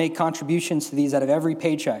wise to make contributions to these out of every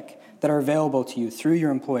paycheck that are available to you through your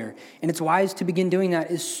employer. And it's wise to begin doing that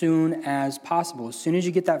as soon as possible. As soon as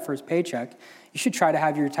you get that first paycheck, you should try to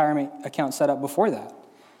have your retirement account set up before that.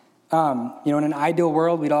 In an ideal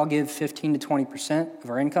world, we'd all give 15 to 20% of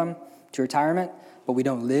our income to retirement. But we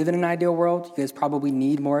don't live in an ideal world. You guys probably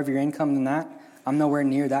need more of your income than that. I'm nowhere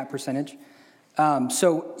near that percentage.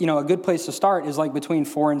 So a good place to start is like between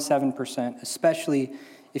 4 and 7%, especially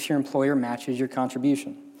if your employer matches your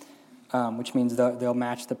contribution, which means they'll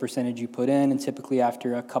match the percentage you put in. And typically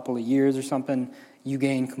after a couple of years or something, you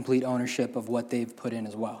gain complete ownership of what they've put in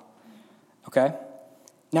as well. Okay?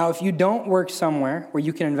 Now, if you don't work somewhere where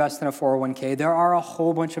you can invest in a 401k, there are a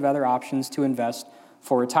whole bunch of other options to invest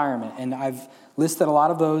for retirement. And I've listed a lot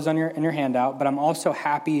of those in your handout, but I'm also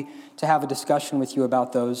happy to have a discussion with you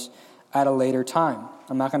about those at a later time.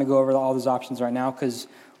 I'm not going to go over all those options right now because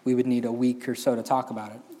we would need a week or so to talk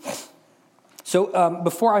about it. So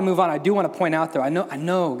before I move on, I do want to point out, though, I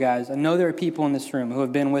know, guys, there are people in this room who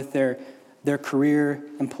have been with their career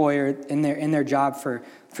employer in their job for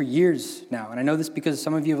years now. And I know this because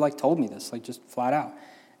some of you have told me this, just flat out.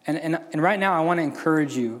 And right now I want to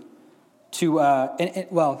encourage you to,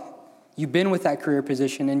 you've been with that career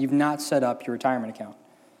position and you've not set up your retirement account.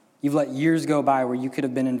 You've let years go by where you could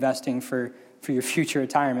have been investing for your future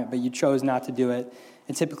retirement, but you chose not to do it.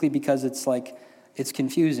 And typically because it's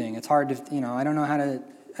confusing. It's hard to, I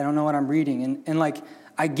don't know what I'm reading. And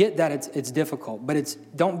I get that it's difficult, but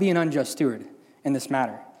don't be an unjust steward in this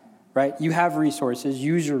matter, right? You have resources,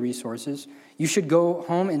 use your resources. You should go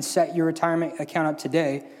home and set your retirement account up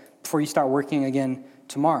today before you start working again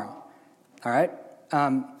tomorrow. All right?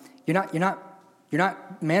 You're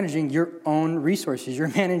not managing your own resources. You're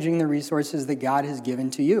managing the resources that God has given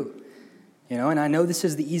to you. And I know this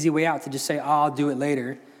is the easy way out to just say, I'll do it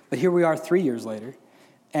later. But here we are 3 years later.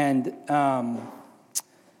 And, I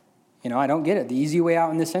don't get it. The easy way out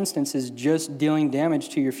in this instance is just dealing damage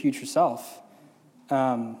to your future self.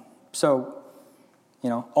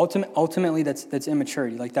 Ultimately that's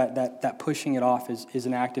immaturity. That pushing it off is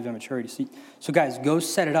an act of immaturity. So guys, go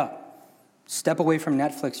set it up. Step away from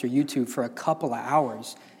Netflix or YouTube for a couple of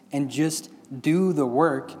hours and just do the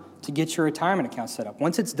work to get your retirement account set up.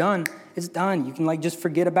 Once it's done, it's done. You can just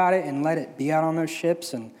forget about it and let it be out on those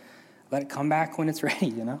ships and let it come back when it's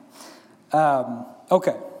ready,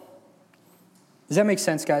 Okay. Does that make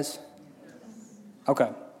sense, guys? Okay.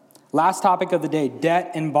 Last topic of the day,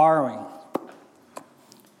 debt and borrowing.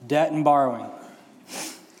 Debt and borrowing.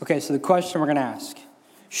 Okay, so the question we're going to ask,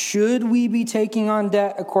 should we be taking on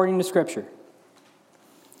debt according to Scripture?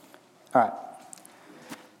 All right.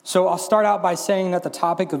 So I'll start out by saying that the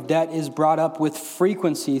topic of debt is brought up with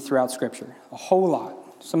frequency throughout Scripture, a whole lot.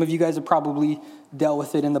 Some of you guys have probably dealt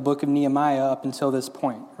with it in the book of Nehemiah up until this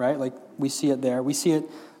point, right? We see it there. We see it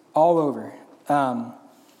all over. I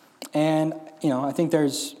think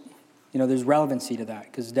there's relevancy to that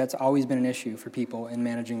because debt's always been an issue for people in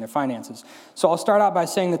managing their finances. So I'll start out by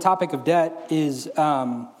saying the topic of debt is,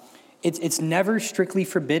 it's never strictly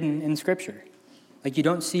forbidden in Scripture. You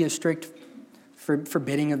don't see a strict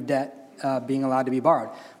forbidding of debt being allowed to be borrowed.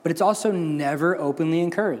 But it's also never openly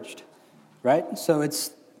encouraged, right? So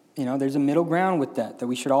it's, there's a middle ground with debt that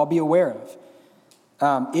we should all be aware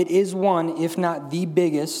of. It is one, if not the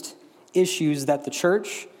biggest, issues that the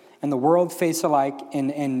church and the world face alike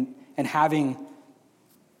in having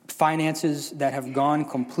finances that have gone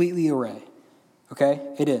completely awry. Okay?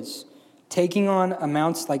 It is. Taking on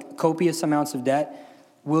copious amounts of debt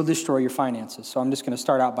will destroy your finances. So I'm just going to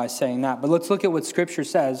start out by saying that. But let's look at what Scripture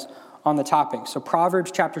says on the topic. So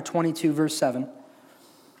Proverbs chapter 22, verse 7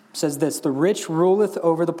 says this: "The rich ruleth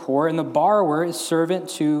over the poor, and the borrower is servant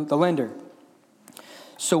to the lender."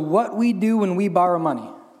 So what we do when we borrow money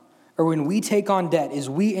or when we take on debt is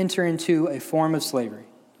we enter into a form of slavery.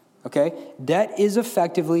 Okay? Debt is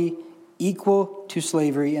effectively equal to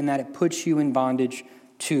slavery in that it puts you in bondage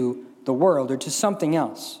to the world or to something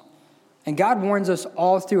else. And God warns us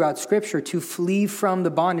all throughout Scripture to flee from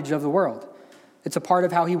the bondage of the world. It's a part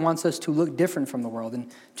of how he wants us to look different from the world.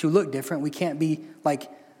 And to look different, we can't be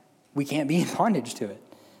in bondage to it.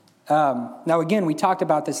 Now, again, we talked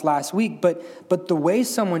about this last week, but the way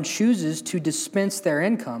someone chooses to dispense their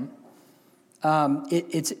income,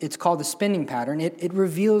 it's called the spending pattern. It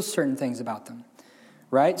reveals certain things about them,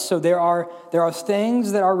 right? So there are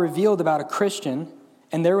things that are revealed about a Christian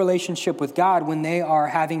and their relationship with God when they are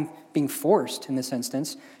being forced, in this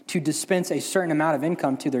instance, to dispense a certain amount of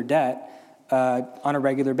income to their debt on a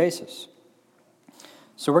regular basis.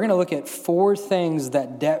 So we're going to look at 4 things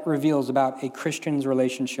that debt reveals about a Christian's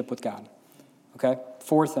relationship with God. Okay?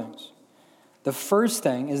 4 things. The first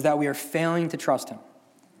thing is that we are failing to trust him.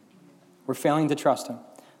 We're failing to trust him.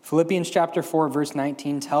 Philippians chapter 4, verse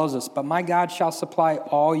 19 tells us, "But my God shall supply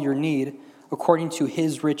all your need according to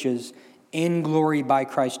his riches in glory by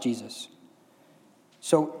Christ Jesus."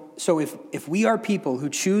 So if we are people who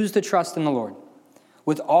choose to trust in the Lord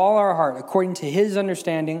with all our heart, according to his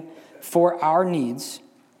understanding for our needs,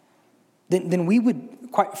 then we would,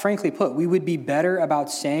 quite frankly put, we would be better about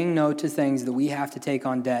saying no to things that we have to take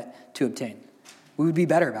on debt to obtain. We would be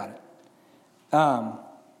better about it.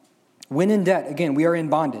 When in debt, again, we are in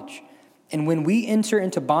bondage. And when we enter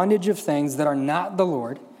into bondage of things that are not the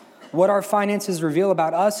Lord, what our finances reveal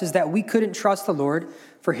about us is that we couldn't trust the Lord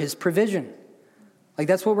for his provision. Like,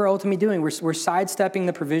 that's what we're ultimately doing. We're sidestepping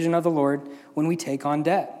the provision of the Lord when we take on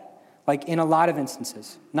debt. Like, in a lot of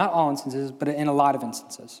instances. Not all instances, but in a lot of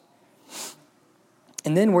instances.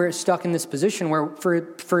 And then we're stuck in this position where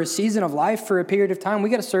for a season of life, for a period of time, we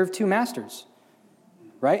got to serve 2 masters.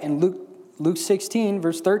 Right? And Luke 16,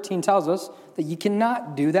 verse 13 tells us that you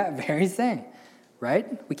cannot do that very thing.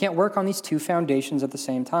 Right? We can't work on these 2 foundations at the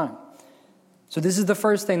same time. So this is the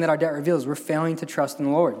first thing that our debt reveals. We're failing to trust in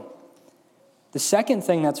the Lord. The second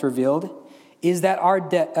thing that's revealed is that our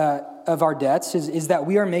debt of our debts is that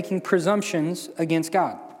we are making presumptions against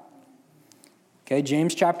God. Okay,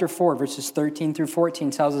 James chapter 4, verses 13 through 14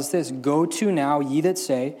 tells us this: "Go to now, ye that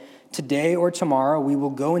say, today or tomorrow we will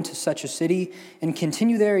go into such a city and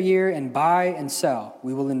continue there a year and buy and sell.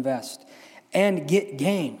 We will invest and get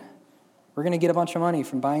gain." We're going to get a bunch of money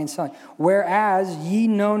from buying and selling. "Whereas ye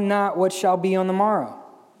know not what shall be on the morrow.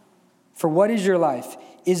 For what is your life?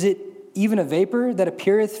 Is it even a vapor that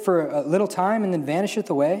appeareth for a little time and then vanisheth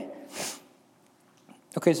away?"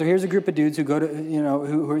 Okay, so here's a group of dudes who go to,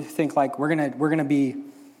 who think like we're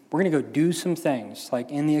gonna go do some things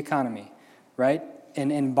like in the economy, right?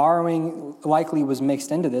 And borrowing likely was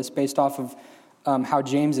mixed into this based off of how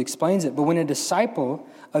James explains it. But when a disciple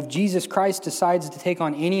of Jesus Christ decides to take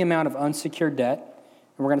on any amount of unsecured debt,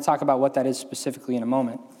 and we're going to talk about what that is specifically in a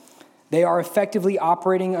moment, they are effectively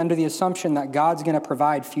operating under the assumption that God's going to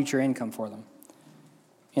provide future income for them.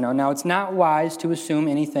 Now it's not wise to assume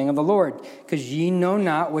anything of the Lord, because ye know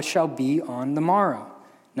not what shall be on the morrow.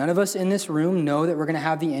 None of us in this room know that we're going to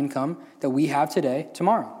have the income that we have today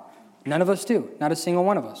tomorrow. None of us do. Not a single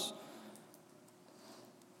one of us.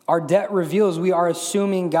 Our debt reveals we are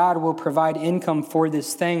assuming God will provide income for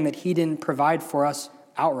this thing that he didn't provide for us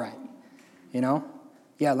outright.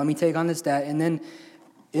 Yeah, let me take on this debt, and then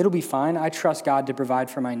it'll be fine. I trust God to provide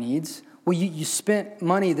for my needs. Well, you spent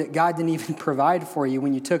money that God didn't even provide for you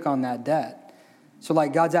when you took on that debt. So,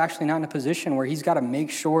 God's actually not in a position where he's got to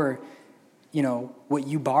make sure, what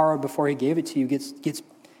you borrowed before he gave it to you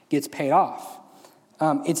gets paid off.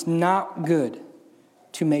 It's not good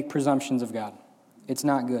to make presumptions of God. It's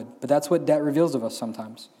not good. But that's what debt reveals of us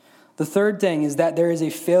sometimes. The third thing is that there is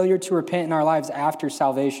a failure to repent in our lives after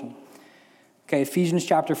salvation. Okay, Ephesians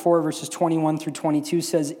chapter 4, verses 21 through 22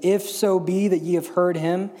 says, "If so be that ye have heard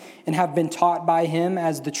him and have been taught by him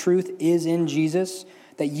as the truth is in Jesus,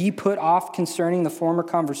 that ye put off concerning the former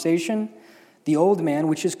conversation, the old man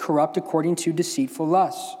which is corrupt according to deceitful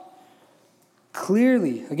lusts."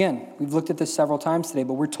 Clearly, again, we've looked at this several times today,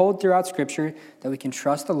 but we're told throughout Scripture that we can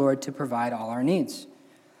trust the Lord to provide all our needs.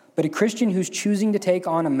 But a Christian who's choosing to take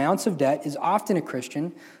on amounts of debt is often a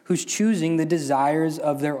Christian who's choosing the desires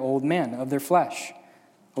of their old man, of their flesh.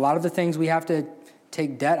 A lot of the things we have to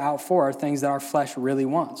take debt out for are things that our flesh really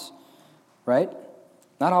wants, right?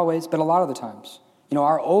 Not always, but a lot of the times.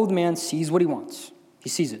 Our old man sees what he wants, He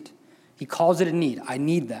sees it. He calls it a need. I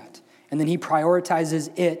need that. And then he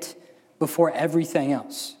prioritizes it before everything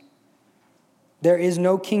else. There is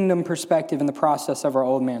no kingdom perspective in the process of our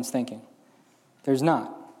old man's thinking. There's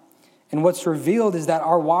not. And what's revealed is that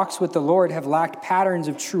our walks with the Lord have lacked patterns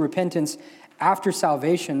of true repentance after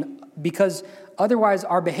salvation, because otherwise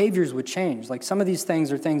our behaviors would change. Like, some of these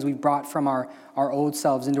things are things we've brought from our old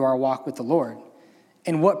selves into our walk with the Lord.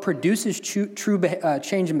 And what produces true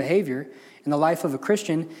change in behavior in the life of a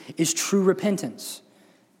Christian is true repentance.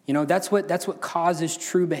 You know, that's what causes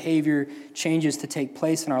true behavior changes to take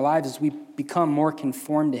place in our lives, as we become more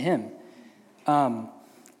conformed to him.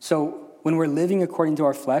 So when we're living according to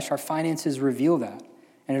our flesh, our finances reveal that.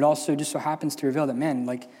 And it also just so happens to reveal that, man,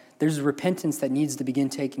 like, there's repentance that needs to begin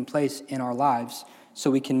taking place in our lives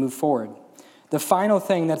so we can move forward. The final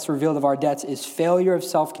thing that's revealed of our debts is failure of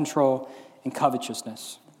self-control and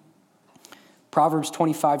covetousness. Proverbs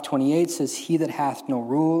 25:28 says, "He that hath no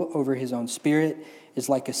rule over his own spirit is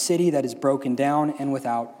like a city that is broken down and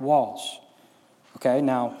without walls." Okay,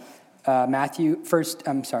 now,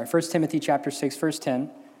 1 Timothy chapter 6, verse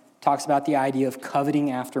 10 talks about the idea of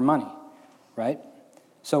coveting after money, right?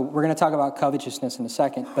 So we're going to talk about covetousness in a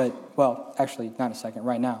second, actually not a second,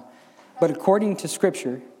 right now. But according to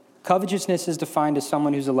Scripture, covetousness is defined as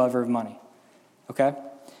someone who's a lover of money, okay?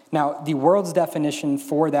 Now, the world's definition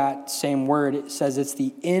for that same word, it says it's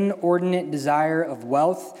the inordinate desire of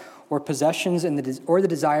wealth or possessions or the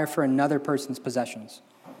desire for another person's possessions,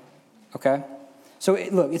 okay? So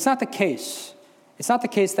look, it's not the case. It's not the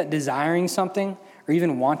case that desiring something or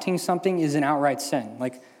even wanting something is an outright sin.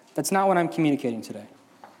 Like, that's not what I'm communicating today.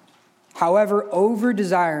 However,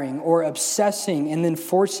 over-desiring or obsessing and then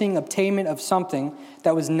forcing obtainment of something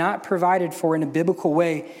that was not provided for in a biblical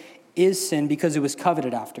way is sin because it was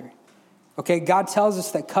coveted after. Okay, God tells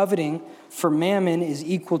us that coveting for mammon is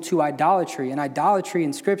equal to idolatry, and idolatry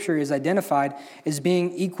in Scripture is identified as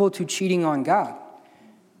being equal to cheating on God.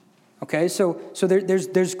 Okay, so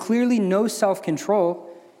there's clearly no self-control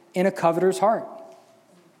in a coveter's heart.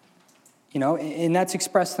 You know, and that's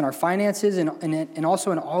expressed in our finances and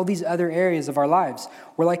also in all these other areas of our lives.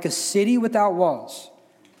 We're like a city without walls,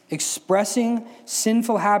 expressing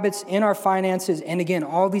sinful habits in our finances and, again,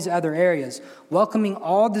 all these other areas, welcoming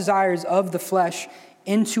all desires of the flesh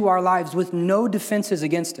into our lives with no defenses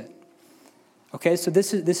against it. Okay, so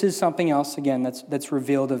this is something else, again, that's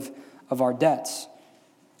revealed of our debts.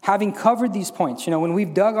 Having covered these points, you know, when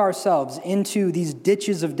we've dug ourselves into these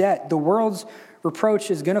ditches of debt, the world's reproach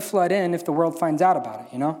is going to flood in if the world finds out about it,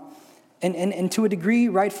 you know? And to a degree,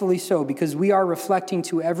 rightfully so, because we are reflecting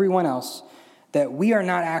to everyone else that we are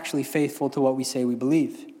not actually faithful to what we say we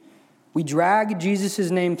believe. We drag Jesus'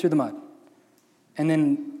 name through the mud, and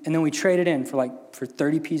then we trade it in for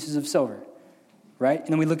 30 pieces of silver, right? And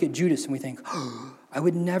then we look at Judas and we think, oh, I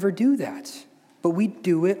would never do that. But we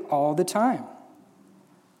do it all the time.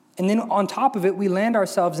 And then on top of it, we land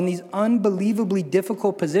ourselves in these unbelievably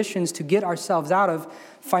difficult positions to get ourselves out of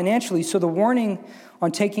financially. So the warning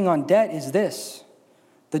on taking on debt is this: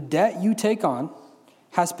 the debt you take on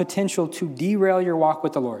has potential to derail your walk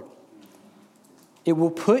with the Lord. It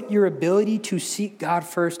will put your ability to seek God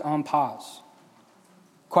first on pause.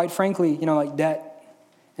 Quite frankly, you know, like debt,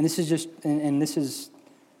 and this is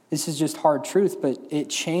just hard truth, but it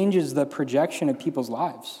changes the projection of people's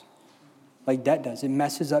lives. Like debt does. It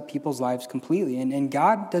messes up people's lives completely. And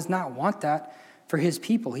God does not want that for his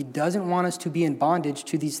people. He doesn't want us to be in bondage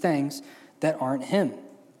to these things that aren't him.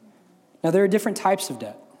 Now, there are different types of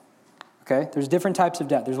debt. Okay? There's different types of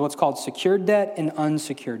debt. There's what's called secured debt and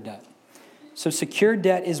unsecured debt. So secured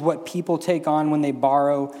debt is what people take on when they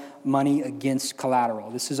borrow money against collateral.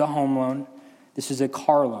 This is a home loan. This is a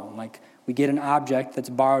car loan. Like, we get an object that's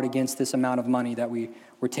borrowed against this amount of money that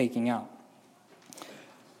we're taking out.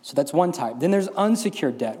 So that's one type. Then there's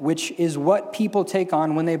unsecured debt, which is what people take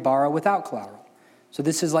on when they borrow without collateral. So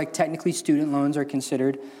this is like, technically, student loans are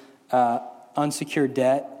considered unsecured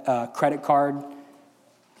debt. Credit card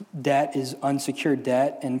debt is unsecured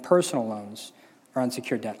debt, and personal loans are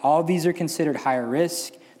unsecured debt. All of these are considered higher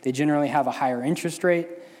risk. They generally have a higher interest rate,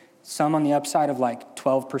 some on the upside of like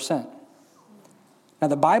 12%. Now,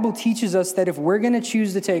 the Bible teaches us that if we're going to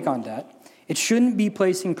choose to take on debt, it shouldn't be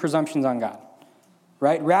placing presumptions on God.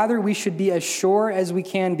 Right? Rather, we should be as sure as we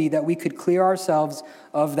can be that we could clear ourselves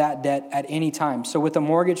of that debt at any time. So with a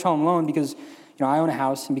mortgage home loan, because I own a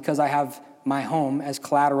house, and because I have my home as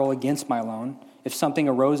collateral against my loan, if something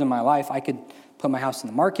arose in my life, I could put my house in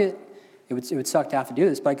the market. It would suck to have to do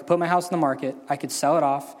this, but I could put my house in the market. I could sell it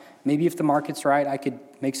off. Maybe if the market's right, I could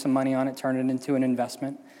make some money on it, turn it into an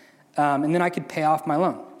investment, and then I could pay off my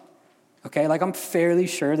loan. Okay, like, I'm fairly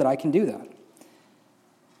sure that I can do that.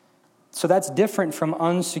 So that's different from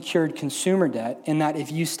unsecured consumer debt in that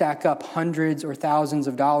if you stack up hundreds or thousands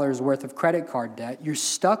of dollars worth of credit card debt, you're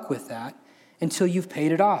stuck with that until you've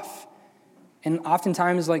paid it off. And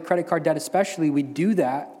oftentimes, like credit card debt especially, we do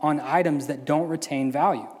that on items that don't retain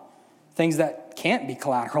value, things that can't be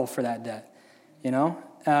collateral for that debt,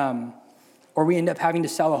 or we end up having to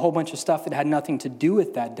sell a whole bunch of stuff that had nothing to do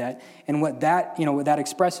with that debt. And what that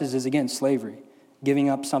expresses is, again, slavery, giving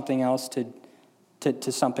up something else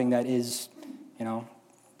to something that is,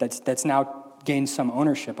 that's now gained some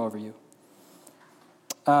ownership over you.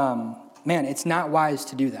 It's not wise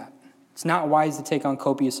to do that. It's not wise to take on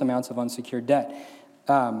copious amounts of unsecured debt.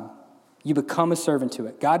 You become a servant to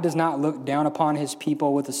it. God does not look down upon his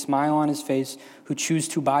people with a smile on his face who choose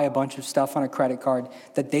to buy a bunch of stuff on a credit card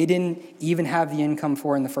that they didn't even have the income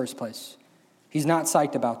for in the first place. He's not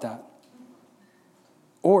psyched about that.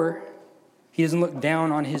 Or he doesn't look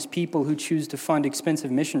down on his people who choose to fund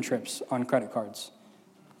expensive mission trips on credit cards,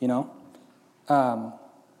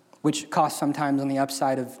 which cost sometimes on the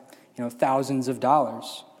upside of, thousands of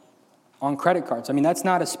dollars on credit cards. I mean, that's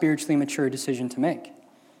not a spiritually mature decision to make.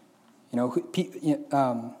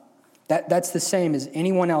 That's the same as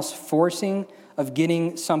anyone else forcing of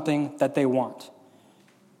getting something that they want,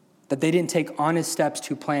 that they didn't take honest steps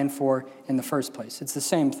to plan for in the first place. It's the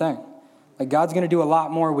same thing. Like God's going to do a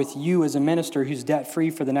lot more with you as a minister who's debt-free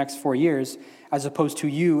for the next 4 years, as opposed to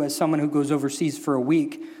you as someone who goes overseas for a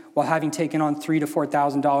week while having taken on $3,000 to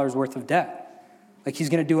 $4,000 worth of debt. Like he's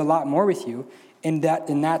going to do a lot more with you in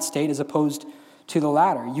that state as opposed to the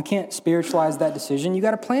latter. You can't spiritualize that decision. You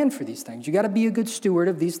got to plan for these things. You got to be a good steward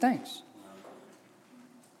of these things.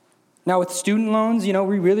 Now, with student loans, we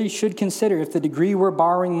really should consider if the degree we're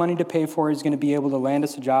borrowing money to pay for is going to be able to land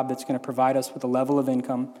us a job that's going to provide us with a level of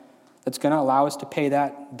income that's going to allow us to pay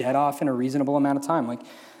that debt off in a reasonable amount of time. Like,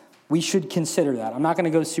 we should consider that. I'm not going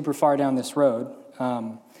to go super far down this road,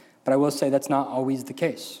 but I will say that's not always the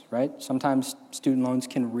case, right? Sometimes student loans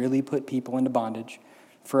can really put people into bondage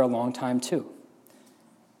for a long time too.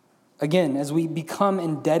 Again, as we become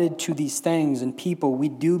indebted to these things and people, we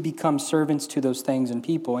do become servants to those things and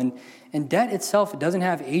people. And debt itself, it doesn't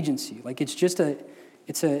have agency. Like it's just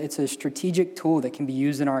it's a strategic tool that can be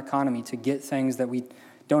used in our economy to get things that we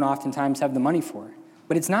don't oftentimes have the money for.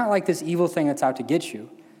 But it's not like this evil thing that's out to get you.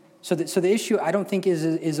 So the issue I don't think is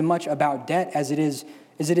as much about debt as it is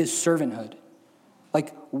servanthood.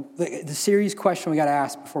 Like the serious question we got to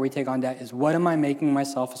ask before we take on debt is, what am I making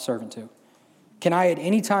myself a servant to? Can I at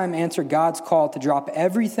any time answer God's call to drop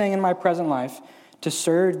everything in my present life to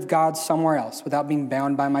serve God somewhere else without being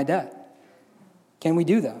bound by my debt? Can we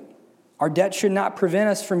do that? Our debt should not prevent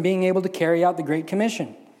us from being able to carry out the Great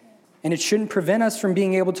Commission. And it shouldn't prevent us from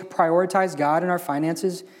being able to prioritize God in our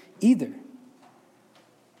finances either.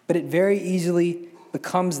 But it very easily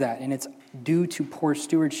becomes that, and it's due to poor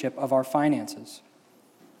stewardship of our finances.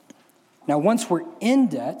 Now, once we're in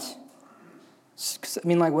debt,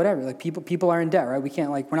 whatever. Like people are in debt, right?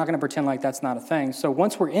 We're not going to pretend like that's not a thing. So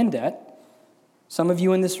once we're in debt, some of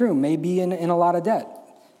you in this room may be in a lot of debt.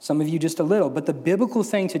 Some of you just a little. But the biblical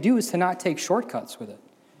thing to do is to not take shortcuts with it.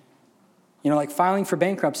 Like filing for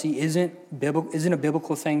bankruptcy isn't a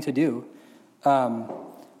biblical thing to do.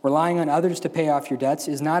 Relying on others to pay off your debts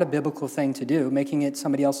is not a biblical thing to do, making it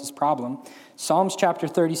somebody else's problem. Psalms chapter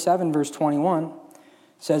 37, verse 21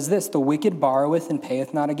 says this: "The wicked borroweth and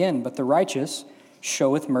payeth not again, but the righteous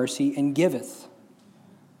showeth mercy and giveth."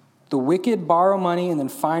 The wicked borrow money and then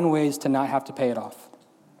find ways to not have to pay it off.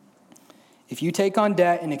 If you take on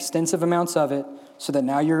debt in extensive amounts of it so that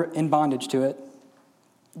now you're in bondage to it,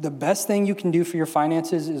 the best thing you can do for your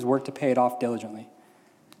finances is work to pay it off diligently.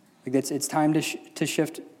 Like it's time to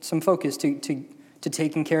shift some focus to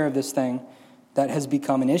taking care of this thing that has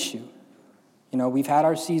become an issue. We've had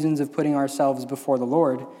our seasons of putting ourselves before the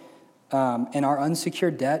Lord, and our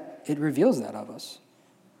unsecured debt, it reveals that of us.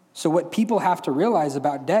 So what people have to realize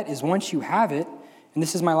about debt is once you have it, and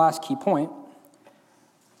this is my last key point,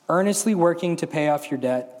 earnestly working to pay off your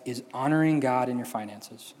debt is honoring God in your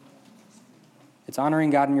finances. It's honoring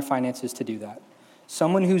God in your finances to do that.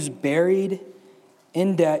 Someone who's buried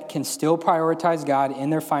in debt can still prioritize God in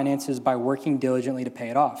their finances by working diligently to pay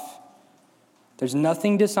it off. There's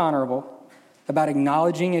nothing dishonorable about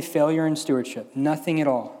acknowledging a failure in stewardship, nothing at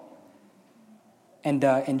all,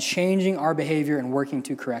 and changing our behavior and working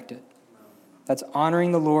to correct it. That's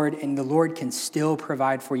honoring the Lord, and the Lord can still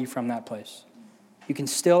provide for you from that place. You can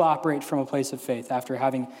still operate from a place of faith after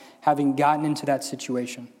having gotten into that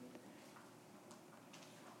situation.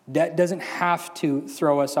 Debt doesn't have to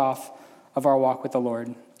throw us off of our walk with the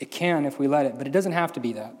Lord. It can if we let it, but it doesn't have to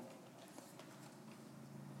be that.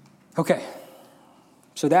 Okay.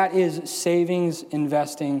 So that is savings,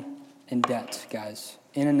 investing, and debt, guys,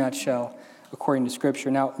 in a nutshell, according to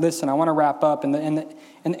Scripture. Now, listen, I want to wrap up.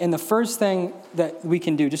 And the first thing that we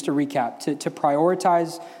can do, just to recap, to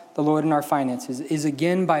prioritize the Lord in our finances is,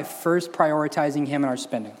 again, by first prioritizing Him in our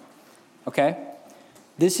spending. Okay?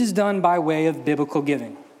 This is done by way of biblical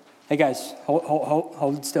giving. Hey, guys,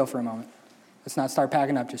 hold it still for a moment. Let's not start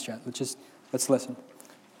packing up just yet. Let's listen.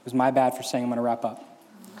 It was my bad for saying I'm going to wrap up.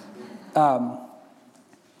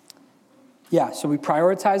 So we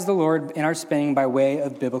prioritize the Lord in our spending by way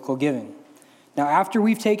of biblical giving. Now, after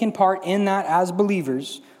we've taken part in that as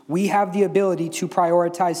believers, we have the ability to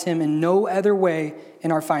prioritize Him in no other way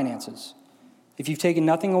in our finances. If you've taken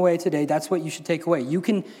nothing away today, that's what you should take away. You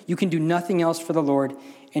can do nothing else for the Lord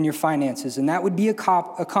in your finances, and that would be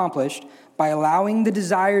accomplished by allowing the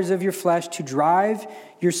desires of your flesh to drive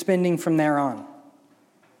your spending from there on.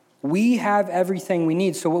 We have everything we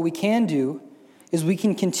need, so what we can do is we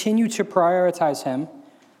can continue to prioritize Him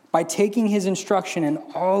by taking His instruction in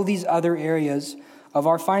all these other areas of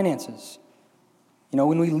our finances.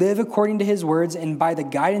 When we live according to His words and by the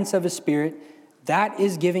guidance of His Spirit, that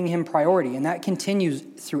is giving Him priority, and that continues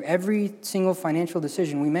through every single financial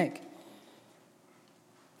decision we make.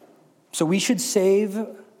 So we should save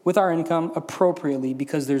with our income appropriately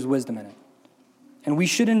because there's wisdom in it. And we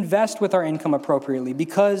should invest with our income appropriately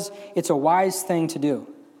because it's a wise thing to do.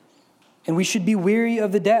 And we should be weary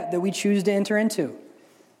of the debt that we choose to enter into.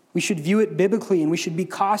 We should view it biblically, and we should be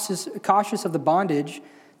cautious of the bondage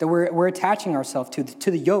that we're attaching ourselves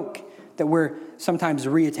to the yoke that we're sometimes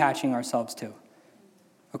reattaching ourselves to.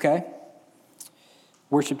 Okay?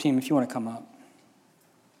 Worship team, if you want to come up.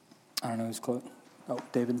 I don't know who's close. Oh,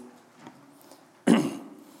 David.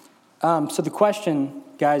 So the question,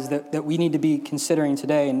 guys, that we need to be considering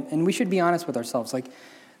today, and we should be honest with ourselves, like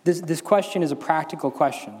this question is a practical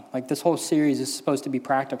question. Like this whole series is supposed to be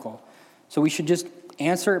practical. So we should just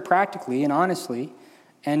answer it practically and honestly.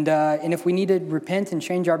 And if we need to repent and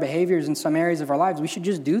change our behaviors in some areas of our lives, we should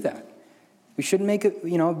just do that. We shouldn't make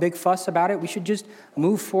a big fuss about it. We should just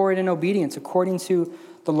move forward in obedience according to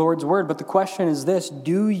the Lord's word. But the question is this: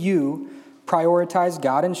 do you prioritize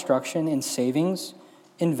God instruction in savings,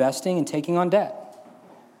 investing, and taking on debt?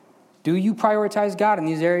 Do you prioritize God in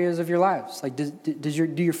these areas of your lives? Like,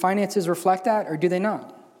 do your finances reflect that, or do they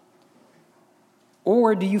not?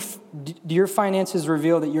 Or do your finances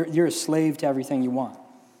reveal that you're a slave to everything you want?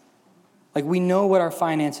 Like, we know what our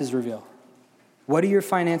finances reveal. What do your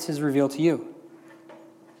finances reveal to you?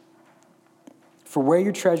 For where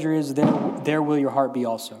your treasure is, there will your heart be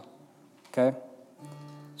also. Okay?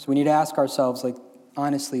 So we need to ask ourselves, like,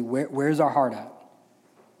 honestly, where's our heart at?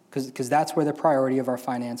 Because that's where the priority of our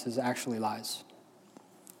finances actually lies.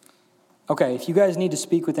 Okay, if you guys need to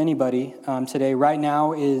speak with anybody today, right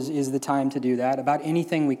now is the time to do that. About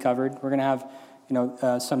anything we covered, we're going to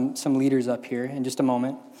have some leaders up here in just a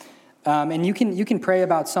moment. And you can pray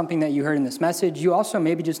about something that you heard in this message. You also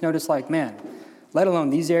maybe just notice, like, man, let alone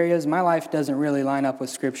these areas, my life doesn't really line up with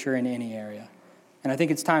Scripture in any area. And I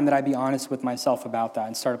think it's time that I be honest with myself about that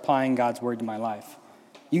and start applying God's word to my life.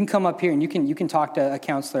 You can come up here and you can talk to a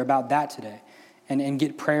counselor about that today and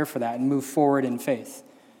get prayer for that and move forward in faith.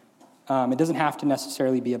 It doesn't have to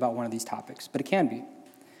necessarily be about one of these topics, but it can be.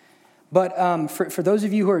 But for those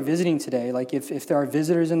of you who are visiting today, like if there are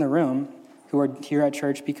visitors in the room who are here at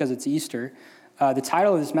church because it's Easter, the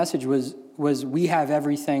title of this message was "We Have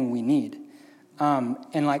Everything We Need."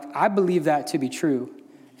 And like I believe that to be true.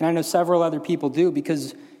 And I know several other people do,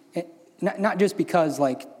 because not just because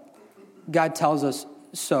like God tells us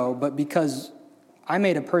so, but because I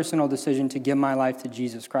made a personal decision to give my life to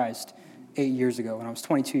Jesus Christ 8 years ago when I was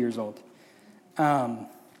 22 years old.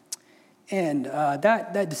 And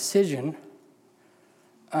that decision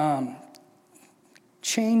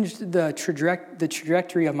changed the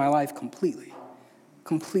trajectory of my life completely.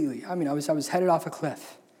 I mean, I was headed off a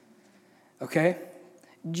cliff. Okay?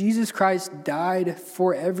 Jesus Christ died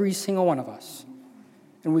for every single one of us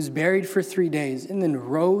and was buried for 3 days and then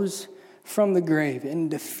rose from the grave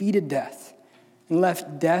and defeated death and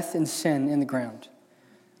left death and sin in the ground.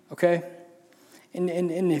 Okay? And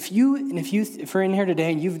if you're in here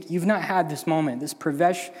today and you've not had this moment, this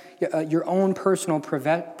your own personal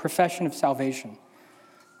profession of salvation,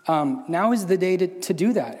 now is the day to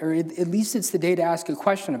do that, or at least it's the day to ask a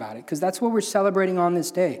question about it, because that's what we're celebrating on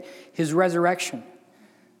this day, his resurrection.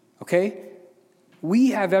 Okay?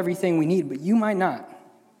 We have everything we need, but you might not.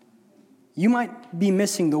 You might be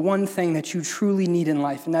missing the one thing that you truly need in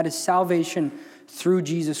life, and that is salvation through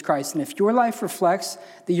Jesus Christ. And if your life reflects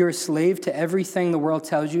that you're a slave to everything the world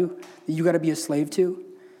tells you that you got to be a slave to,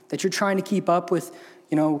 that you're trying to keep up with,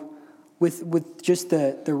 with just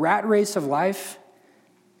the rat race of life,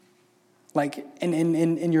 like,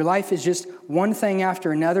 and your life is just one thing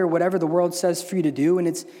after another, whatever the world says for you to do, and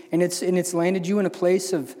it's landed you in a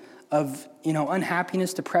place of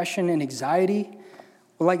unhappiness, depression, and anxiety.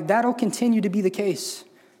 Well, like, that'll continue to be the case.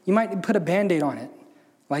 You might put a Band-Aid on it,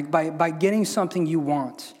 like by getting something you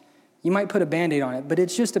want. You might put a Band-Aid on it, but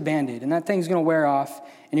it's just a Band-Aid, and that thing's going to wear off,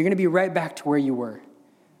 and you're going to be right back to where you were.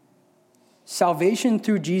 Salvation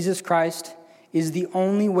through Jesus Christ is the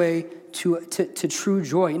only way to true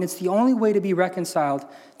joy, and it's the only way to be reconciled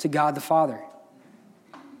to God the Father.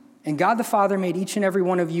 And God the Father made each and every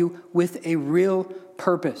one of you with a real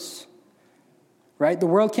purpose, right? The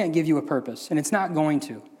world can't give you a purpose, and it's not going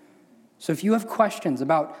to. So if you have questions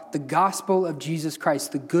about the gospel of Jesus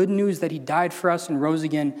Christ, the good news that he died for us and rose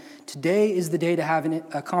again, today is the day to have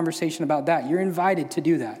a conversation about that. You're invited to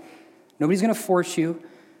do that. Nobody's going to force you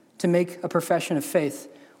to make a profession of faith.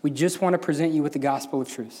 We just want to present you with the gospel of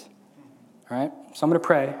truth. All right? So I'm going to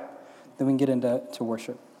pray, then we can get into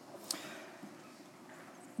worship.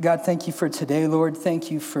 God, thank you for today, Lord.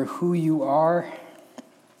 Thank you for who you are.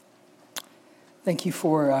 Thank you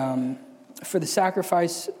for the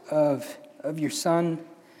sacrifice of your Son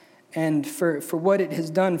and for what it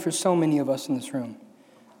has done for so many of us in this room.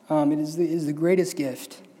 It is the greatest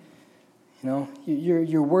gift. You know,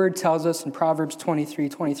 your word tells us in Proverbs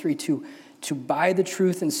 23:23 to buy the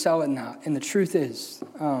truth and sell it not. And the truth is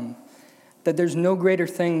that there's no greater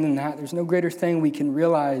thing than that. There's no greater thing we can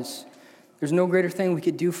realize. There's no greater thing we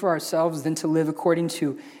could do for ourselves than to live according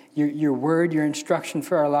to your word, your instruction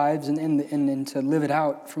for our lives, and to live it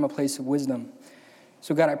out from a place of wisdom.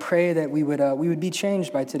 So God, I pray that we would be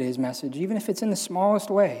changed by today's message, even if it's in the smallest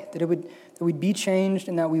way, that we'd be changed,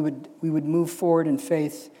 and that we would move forward in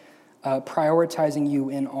faith, prioritizing you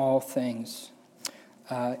in all things.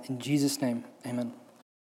 In Jesus' name, amen.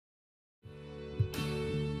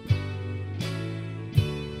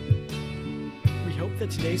 We hope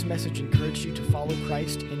that today's message encouraged you to follow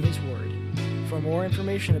Christ in his word. For more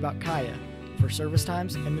information about Kaya, for service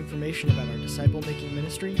times, and information about our disciple-making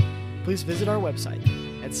ministry, please visit our website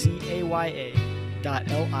at caya.live.